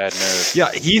 Bad news.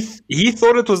 Yeah, he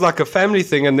thought it was like a family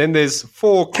thing, and then there's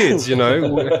 4 kids,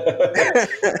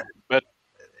 But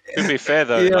to be fair,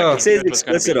 though, it says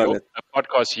explicit on it. A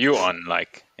podcast you on,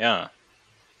 yeah.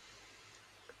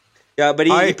 Yeah, but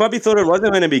he probably thought it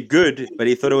wasn't going to be good, but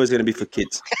he thought it was going to be for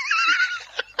kids.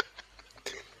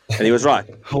 And he was right.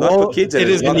 Not for kids. It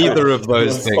is neither of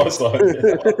those things. Shit.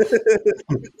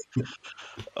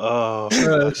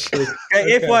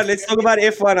 Okay, F1. Let's talk about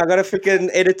F1. I got a freaking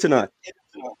edit tonight.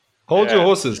 Hold your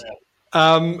horses.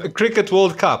 Cricket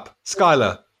World Cup.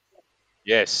 Skylar.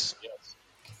 Yes.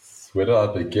 Where do I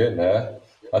begin,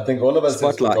 I think all of us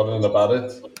have forgotten about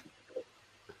it.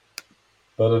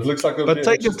 But it looks like But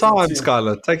take your time,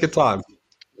 Skylar. Take your time.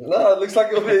 No, it looks like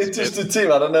it'll be an interesting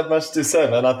team. I don't have much to say,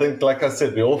 man. I think, like I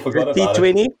said, we all forgot about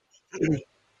T20? it.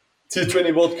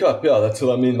 T20 World Cup, yeah, that's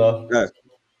what I mean, though. No.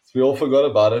 We all forgot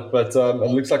about it, but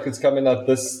it looks like it's coming up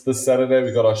this Saturday.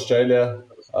 We got Australia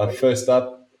first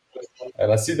up.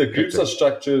 And I see the groups are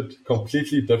structured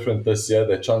completely different this year.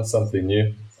 They're trying something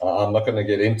new. I'm not going to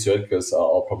get into it because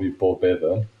I'll probably bore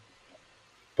them.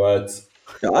 But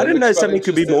I didn't know something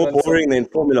could be more boring than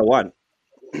Formula One.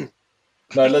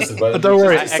 No, listen, but don't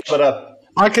worry.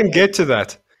 I can get to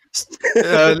that.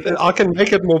 I can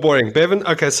make it more boring. Bevan,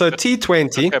 okay, so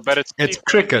T20, okay, but it's T20.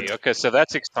 Cricket. Okay, so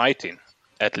that's exciting,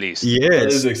 at least.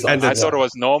 Yes. And I thought it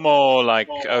was normal, like,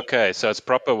 okay, so it's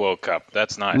proper World Cup.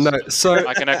 That's nice. No, so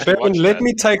I can actually Bevan, watch let that.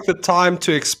 me take the time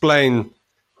to explain,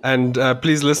 and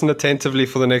please listen attentively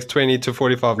for the next 20 to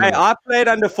 45 minutes. Hey, I played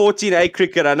under 14A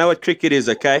cricket. I know what cricket is,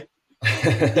 okay?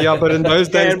 Yeah, but in those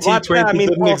days, T20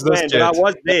 didn't exist yet. I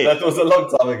was there. That was a long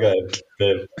time ago,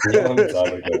 Bev. A long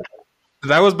time ago.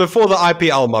 That was before the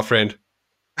IPL, my friend.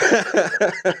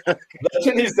 That's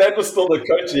when his dad was still the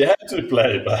coach. He had to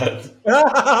play, but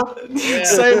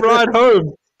Same ride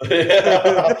home.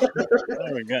 Yeah.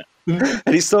 There we go.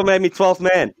 And he still made me 12th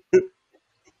man.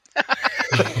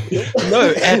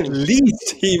 No, at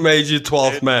least he made you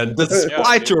 12th man,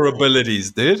 despite your abilities,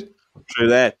 dude. True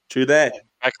that.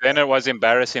 Back then it was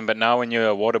embarrassing, but now when you're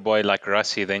a water boy like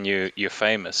Russie, then you're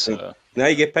famous. So. Now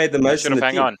you get paid the most in the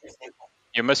hang team. on.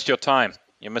 You missed your time.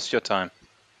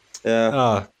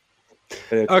 Yeah.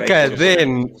 Okay,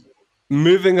 then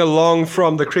moving along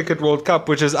from the Cricket World Cup,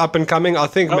 which is up and coming, I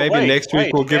think next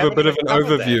week we'll give a bit of an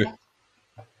overview.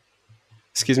 That.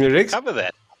 Excuse me, Riggs? Cover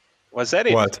that. Was that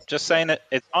it? What? Just saying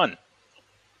it's on.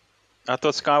 I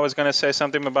thought Sky was going to say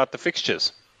something about the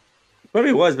fixtures.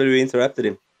 Probably was, but we interrupted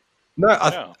him. No,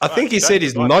 I think he said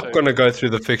he's not going to go through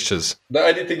the fixtures. The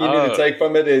only thing you need to take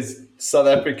from it is South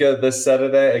Africa this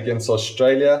Saturday against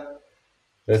Australia.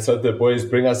 Let's hope the boys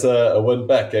bring us a win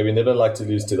back. We never like to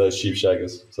lose to those sheep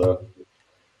shaggers. So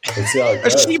let's see how it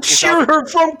goes. A sheep shearer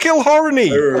from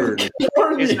Kilharney.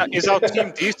 Is our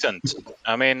team decent?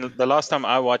 I mean, the last time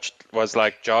I watched was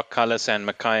like Jock Cullis and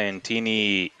Mackay and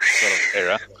Teeny sort of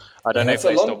era. I don't know if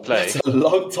they still play. That's a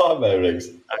long time, Riggs.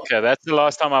 Okay, that's the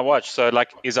last time I watched. So,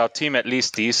 like, is our team at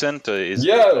least decent? Or is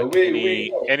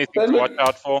anything to watch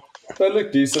out for? They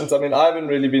look decent. I mean, I haven't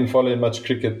really been following much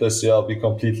cricket this year. I'll be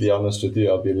completely honest with you.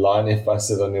 I'll be lying if I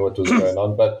said I knew what was going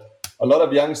on. But a lot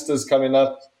of youngsters coming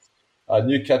up, a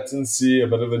new captaincy, a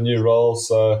bit of a new role.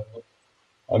 So,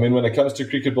 I mean, when it comes to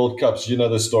Cricket World Cups, you know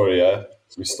the story, eh?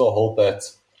 We still hold that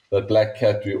black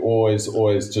cat. We always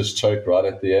just choke right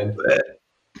at the end.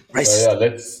 So yeah,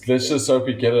 let's just hope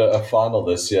we get a final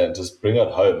this year and just bring it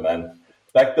home, man.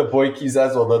 Like the Boykies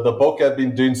as well. The Bok have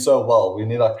been doing so well. We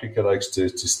need our cricket oaks to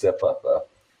step up.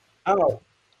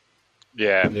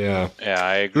 Yeah,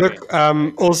 I agree. Look,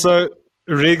 also,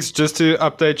 Riggs, just to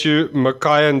update you,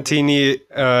 Mackay and Teeny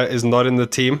is not in the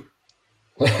team.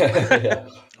 Yeah.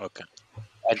 Okay.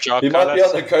 He might be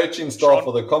on the coaching staff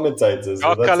or the commentators.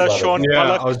 Jock Cullis, Sean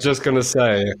Pollock. I was just going to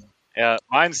say. Yeah,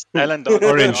 mine's Alan Don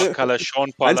Orange, Color,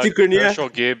 Sean Pollock, Herschel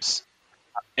Gibbs.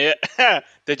 Yeah.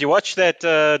 Did you watch that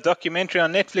documentary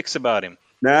on Netflix about him?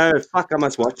 No, fuck, I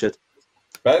must watch it.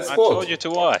 Bad sport. I told you to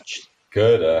watch.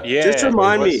 Good. Yeah, just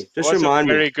remind me.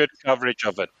 Very good coverage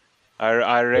of it.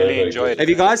 I really enjoyed it. Have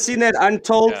you guys seen that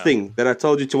Untold thing that I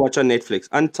told you to watch on Netflix?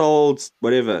 Untold,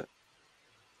 whatever.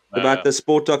 About the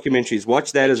sport documentaries.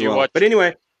 Watch that as well. But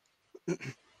anyway.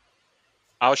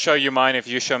 I'll show you mine if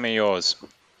you show me yours.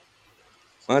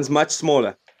 Mine's much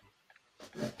smaller.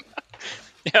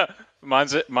 Yeah,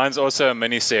 mine's also a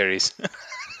mini series.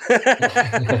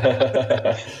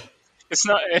 It's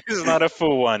not a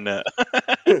full one.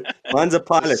 Mine's a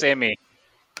pilot. Semi.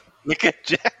 Look at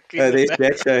Jack. There's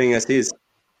Jack showing us his.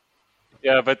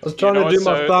 Yeah, but I was trying to do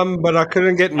my thumb, but I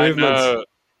couldn't get movements.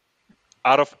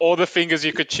 Out of all the fingers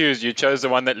you could choose, you chose the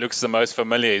one that looks the most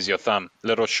familiar. Is your thumb a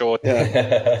little short?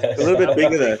 Yeah, a little bit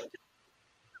bigger though.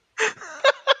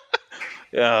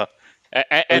 Yeah,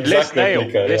 and less nail.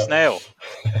 Less nail.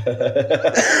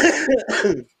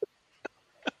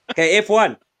 Okay,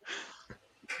 F1.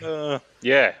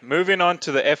 Yeah, moving on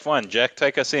to the F1. Jack,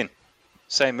 take us in.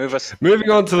 Move us. Moving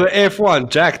on to the F1.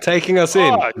 Jack, taking us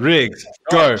in. Riggs,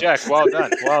 go. Jack, well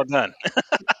done. Well done.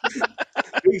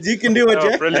 Riggs, you can do it,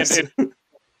 Jack. Brilliant.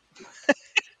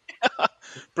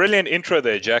 Brilliant intro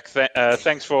there, Jack.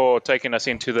 Thanks for taking us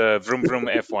into the Vroom Vroom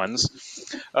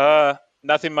F1s.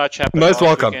 Nothing much happened Most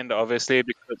welcome. weekend, obviously,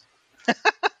 because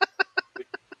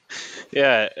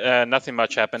nothing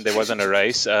much happened. There wasn't a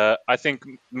race. I think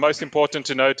most important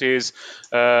to note is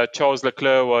Charles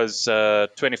Leclerc was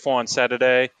 24 on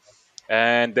Saturday,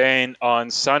 and then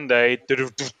on Sunday,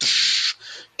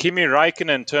 Kimi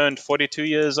Räikkönen turned 42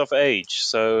 years of age.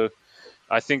 So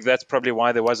I think that's probably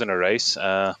why there wasn't a race,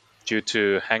 due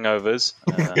to hangovers.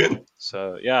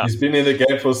 So yeah, he's been in the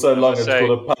game for so long. It's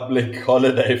called a public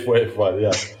holiday for everyone.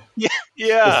 Yeah.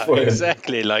 Yeah,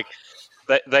 exactly. Like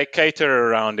they cater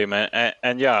around him,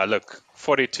 and yeah, look,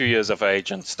 42 years of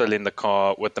age and still in the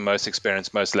car with the most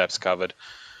experience, most laps covered.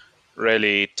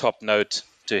 Really top note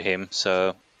to him.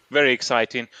 So very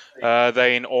exciting.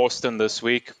 They're in Austin this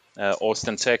week,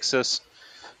 Austin, Texas.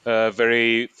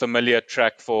 Very familiar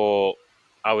track for,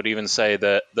 I would even say,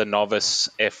 the novice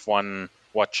F1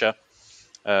 watcher.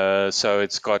 So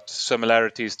it's got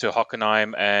similarities to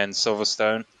Hockenheim and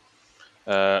Silverstone.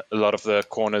 A lot of the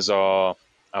corners are,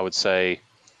 I would say,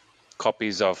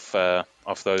 copies of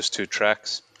those two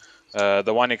tracks.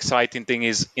 The one exciting thing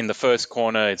is in the first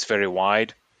corner, it's very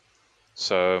wide.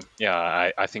 So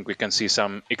yeah, I think we can see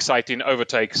some exciting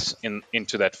overtakes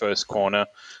into that first corner,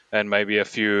 and maybe a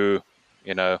few,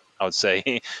 I would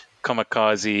say,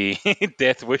 kamikaze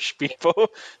death wish people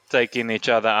taking each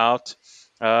other out.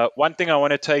 One thing I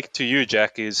want to take to you,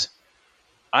 Jack, is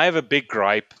I have a big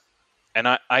gripe, and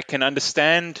I can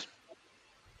understand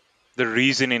the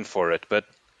reasoning for it, but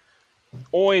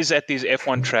always at these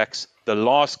F1 tracks, the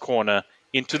last corner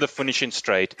into the finishing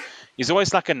straight is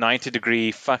always like a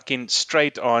 90-degree fucking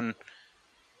straight on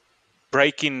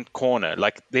braking corner.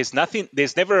 Like there's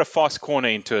never a fast corner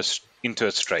into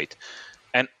a straight.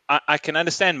 And I can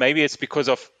understand maybe it's because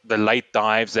of the late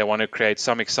dives. They want to create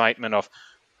some excitement of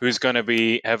who's going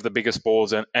to have the biggest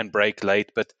balls and brake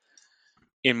late. But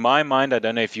in my mind, I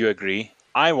don't know if you agree,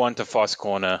 I want a fast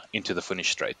corner into the finish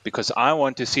straight because I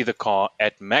want to see the car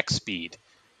at max speed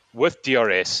with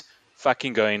DRS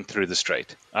fucking going through the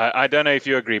straight. I don't know if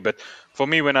you agree, but for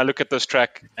me, when I look at this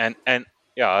track and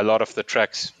yeah, a lot of the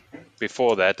tracks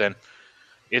before that, and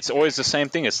it's always the same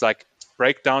thing. It's like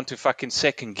break down to fucking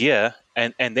second gear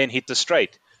and then hit the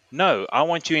straight. No, I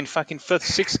want you in fucking fifth,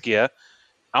 sixth gear.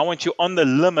 I want you on the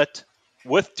limit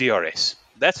with DRS.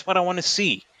 That's what I want to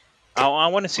see. I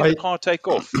want to see the car take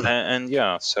off. And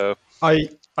yeah, so I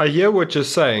hear what you're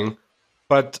saying.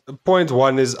 But point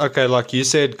one is, okay, like you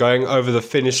said, going over the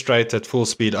finish straight at full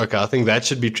speed. Okay, I think that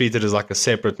should be treated as like a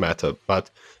separate matter.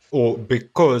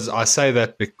 Because I say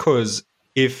that because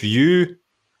if you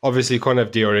obviously can't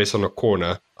have DRS on a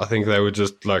corner, I think they would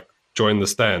just like join the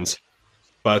stands.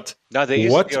 But no, there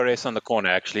is DRS on the corner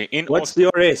actually. What's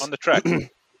DRS? On the track?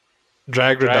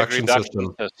 Drag reduction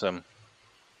system.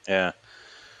 Yeah.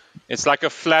 It's like a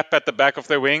flap at the back of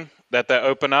the wing that they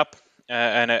open up.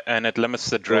 And it limits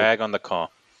the drag on the car.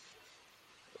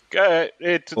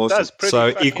 It awesome. Does pretty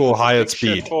so equal higher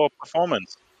speed for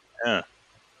performance.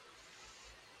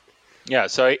 Yeah.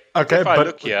 So if I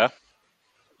look here,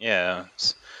 there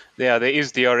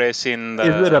is DRS in the.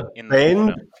 Is it a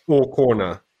bend or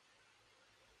corner,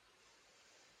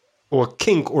 or a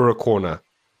kink or a corner?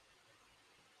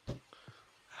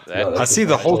 I see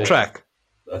the whole track.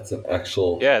 That's an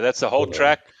actual. Yeah, that's the whole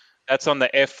track. That's on the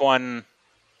F1.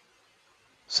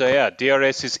 So yeah,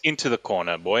 DRS is into the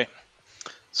corner, boy.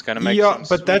 It's going to make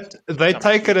but that they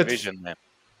take it at vision there.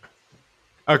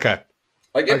 Okay.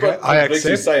 I get what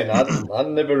Vic's saying. I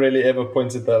never really ever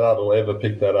pointed that out or ever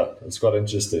picked that up. It's quite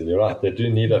interesting. You're right. They do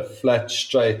need a flat,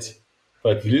 straight,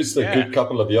 but lose a good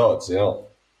couple of yards.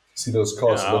 See those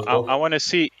cars lift off. I want to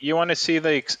see. You want to see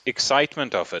the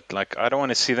excitement of it. Like I don't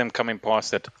want to see them coming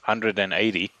past at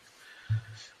 180.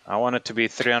 I want it to be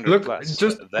 300 plus.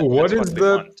 Just what is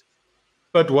the?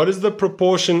 But what is the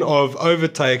proportion of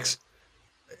overtakes?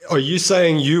 Are you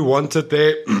saying you want it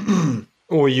there,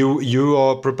 or you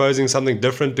are proposing something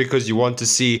different because you want to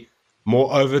see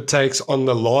more overtakes on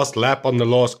the last lap, on the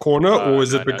last corner, or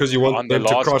is it because you want them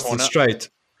to cross the straight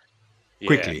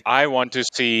quickly? I want to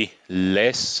see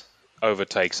less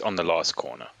overtakes on the last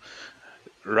corner.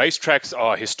 Racetracks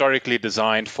are historically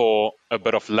designed for a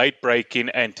bit of late braking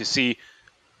and to see.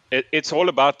 It's all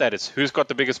about that. It's who's got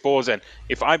the biggest balls. And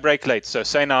if I brake late, so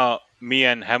say now me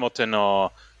and Hamilton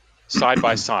are side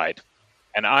by side,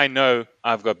 and I know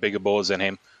I've got bigger balls than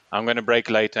him, I'm going to brake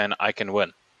later and I can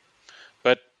win.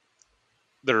 But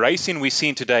the racing we've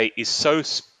seen today is so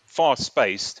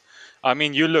fast-spaced. I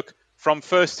mean, you look, from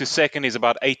first to second is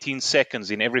about 18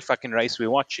 seconds in every fucking race we're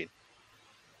watching.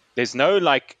 There's no,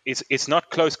 it's not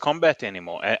close combat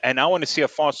anymore. And I want to see a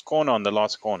fast corner on the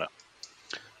last corner.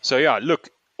 So, yeah, look.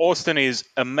 Austin is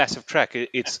a massive track.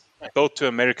 It's built to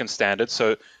American standards,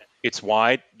 so it's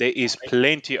wide. There is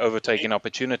plenty overtaking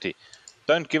opportunity.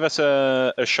 Don't give us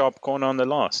a sharp corner on the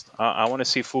last. I want to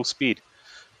see full speed.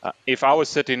 If I was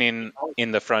sitting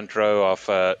in the front row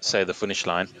of, say, the finish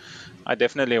line, I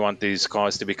definitely want these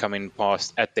cars to be coming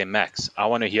past at their max. I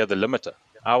want to hear the limiter.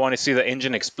 I want to see the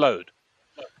engine explode.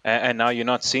 And now you're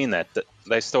not seeing that.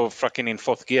 They're still fucking in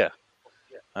fourth gear.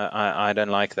 I don't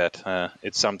like that.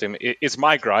 It's something. It's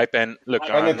my gripe. And look,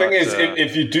 and the thing is,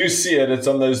 if you do see it, it's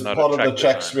on those part of the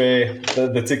tracks where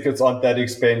the tickets aren't that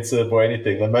expensive or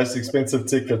anything. The most expensive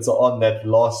tickets are on that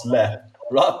last lap,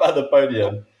 right by the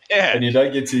podium, and you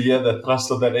don't get to hear the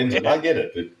thrust of that engine. I get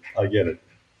it, dude. I get it.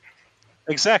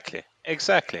 Exactly.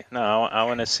 No, I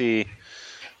want to see.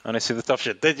 The top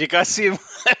shit. Did you guys see my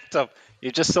laptop?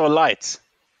 You just saw lights.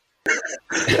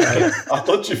 I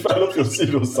thought you fell off your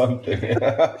seat or something.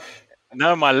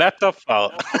 No, my laptop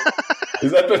fell.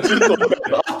 Is that what you thought?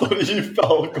 I thought you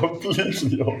fell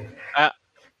completely off.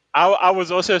 I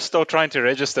was also still trying to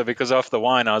register because of the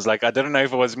wine. I was like, I didn't know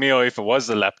if it was me or if it was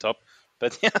the laptop.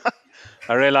 But yeah,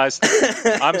 I realized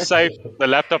I'm safe. The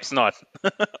laptop's not.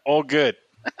 All good.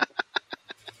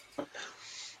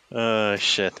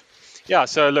 Shit. Yeah,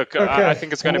 so look, okay. I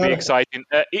think it's going to be exciting.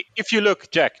 If you look,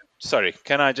 Jack, sorry,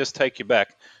 can I just take you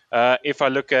back? If I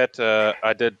look at,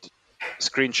 I did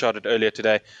screenshot it earlier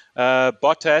today,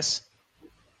 Bottas,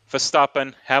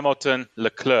 Verstappen, Hamilton,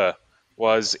 Leclerc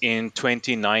was in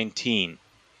 2019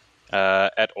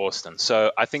 at Austin.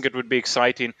 So I think it would be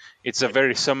exciting. It's a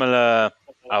very similar,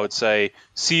 I would say,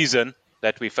 season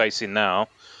that we're facing now.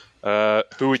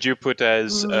 Who would you put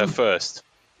as first?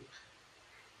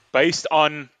 Based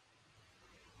on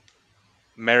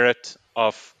merit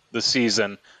of the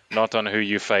season, not on who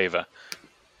you favor.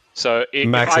 So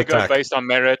if I go based on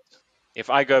merit,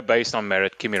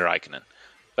 Kimi Räikkönen.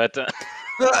 But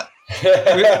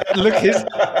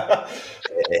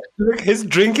his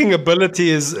drinking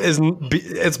ability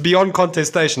it's beyond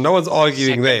contestation. No one's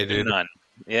arguing there, dude. None.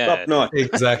 Yeah, top notch.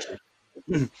 Exactly.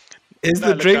 Is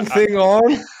the drink thing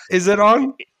on? Is it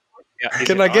on? Yeah,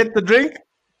 Can I get the drink?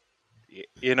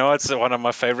 You know, it's one of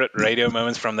my favorite radio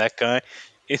moments from that guy.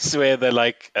 It's where they're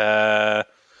like, can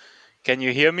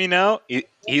you hear me now?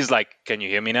 He's like, can you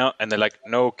hear me now? And they're like,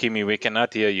 no, Kimi, we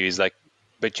cannot hear you. He's like,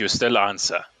 but you still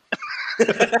answer.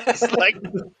 It's like,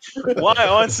 why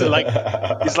answer? Like,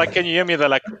 he's like, can you hear me? They're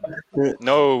like,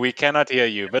 no, we cannot hear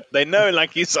you. But they know,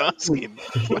 like, he's asking.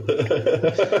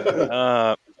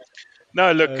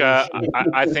 No, look,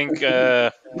 I think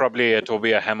probably it will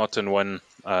be a Hamilton win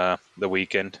the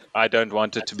weekend. I don't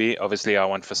want it to be. Obviously, I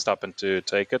want Verstappen to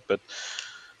take it, but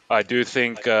I do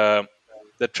think the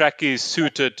track is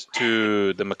suited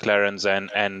to the McLarens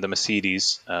and the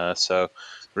Mercedes, so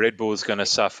Red Bull's going to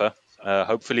suffer.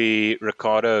 Hopefully,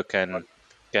 Ricciardo can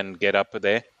get up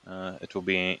there. It will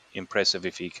be impressive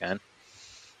if he can.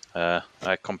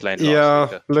 I complained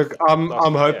last week. Look, I'm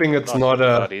hoping it's not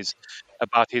about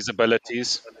his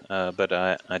abilities, but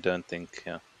I don't think.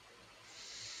 Yeah.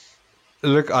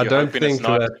 Look, I don't think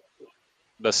that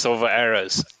the silver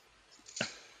arrows.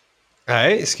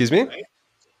 Hey, excuse me?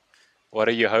 What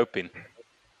are you hoping?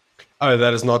 Oh,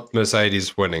 that is not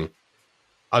Mercedes winning.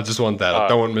 I just want that. I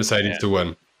don't want Mercedes to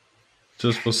win.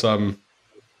 Just for some...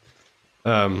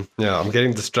 I'm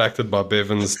getting distracted by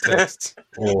Bevan's texts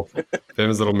or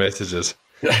Bevan's little messages.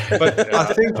 But I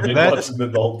think that's...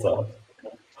 the whole time.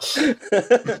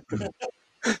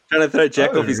 Trying to throw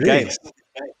Jack off his game.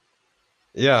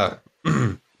 Yeah,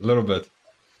 a little bit.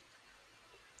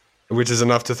 Which is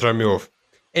enough to throw me off.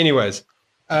 Anyways,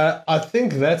 I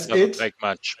think that's it. Take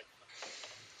much.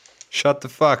 Shut the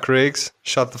fuck, Riggs.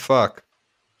 Shut the fuck.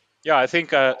 Yeah, I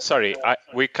think,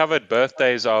 we covered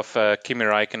birthdays of Kimi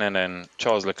Räikkönen and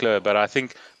Charles Leclerc, but I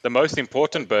think the most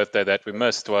important birthday that we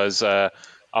missed was our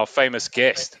famous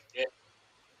guest.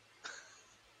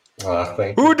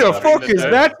 Who the fuck is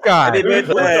that guy? Who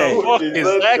the fuck is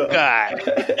that guy?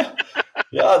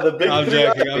 Yeah, the big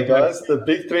 3-0, guys. The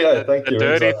big 3-0. Thank you. The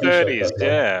dirty 30s,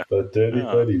 yeah. The dirty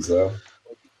 30s,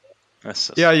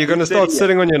 yeah, you're going to start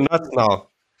sitting on your nuts now.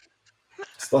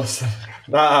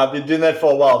 Nah, I've been doing that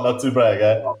for a while, not to brag,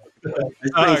 eh?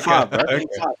 Okay.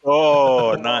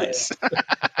 Oh, nice.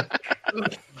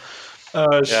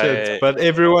 Oh, shit. Yeah. But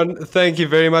everyone, thank you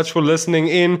very much for listening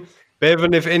in.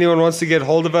 Bevan, if anyone wants to get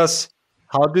hold of us,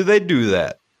 how do they do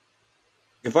that?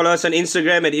 You can follow us on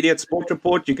Instagram at Idiot Sport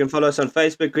Report. You can follow us on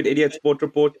Facebook at Idiot Sport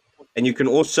Report. And you can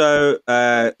also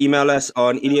email us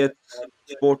on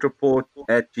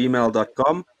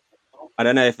idiotsportreport@gmail.com. I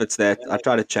don't know if it's that. I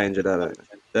try to change it. I don't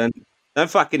know. Don't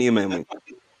fucking email me.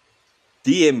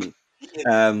 DM me.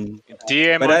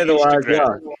 DM but on otherwise,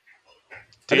 Instagram.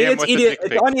 I think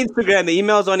it's on Instagram. The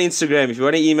email's on Instagram. If you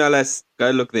want to email us,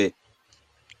 go look there.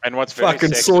 And what's very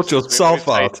fucking sort yourself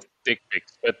out. Dick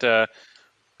pics, but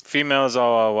females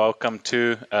are welcome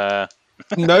too. No,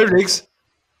 Riggs.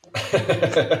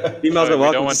 Females are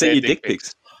welcome to send you dick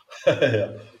pics.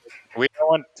 We don't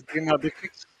want female dick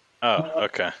pics. Oh,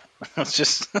 okay.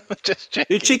 just checking.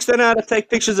 You chicks don't know how to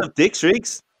take pictures of dicks,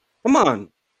 Riggs. Come on.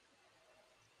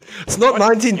 It's not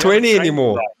 1920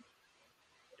 anymore.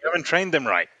 You haven't trained them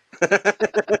right.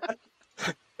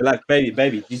 Like, baby,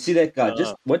 do you see that guy?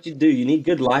 Just what you do, you need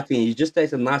good lighting. You just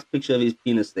take a nice picture of his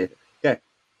penis there. Okay.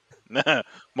 No,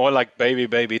 more like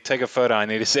baby, take a photo. I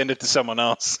need to send it to someone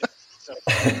else.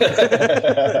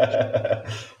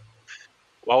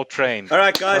 Well trained. All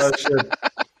right, guys.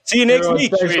 See you next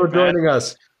week. Thanks for joining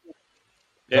us.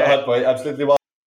 Yeah. Absolutely.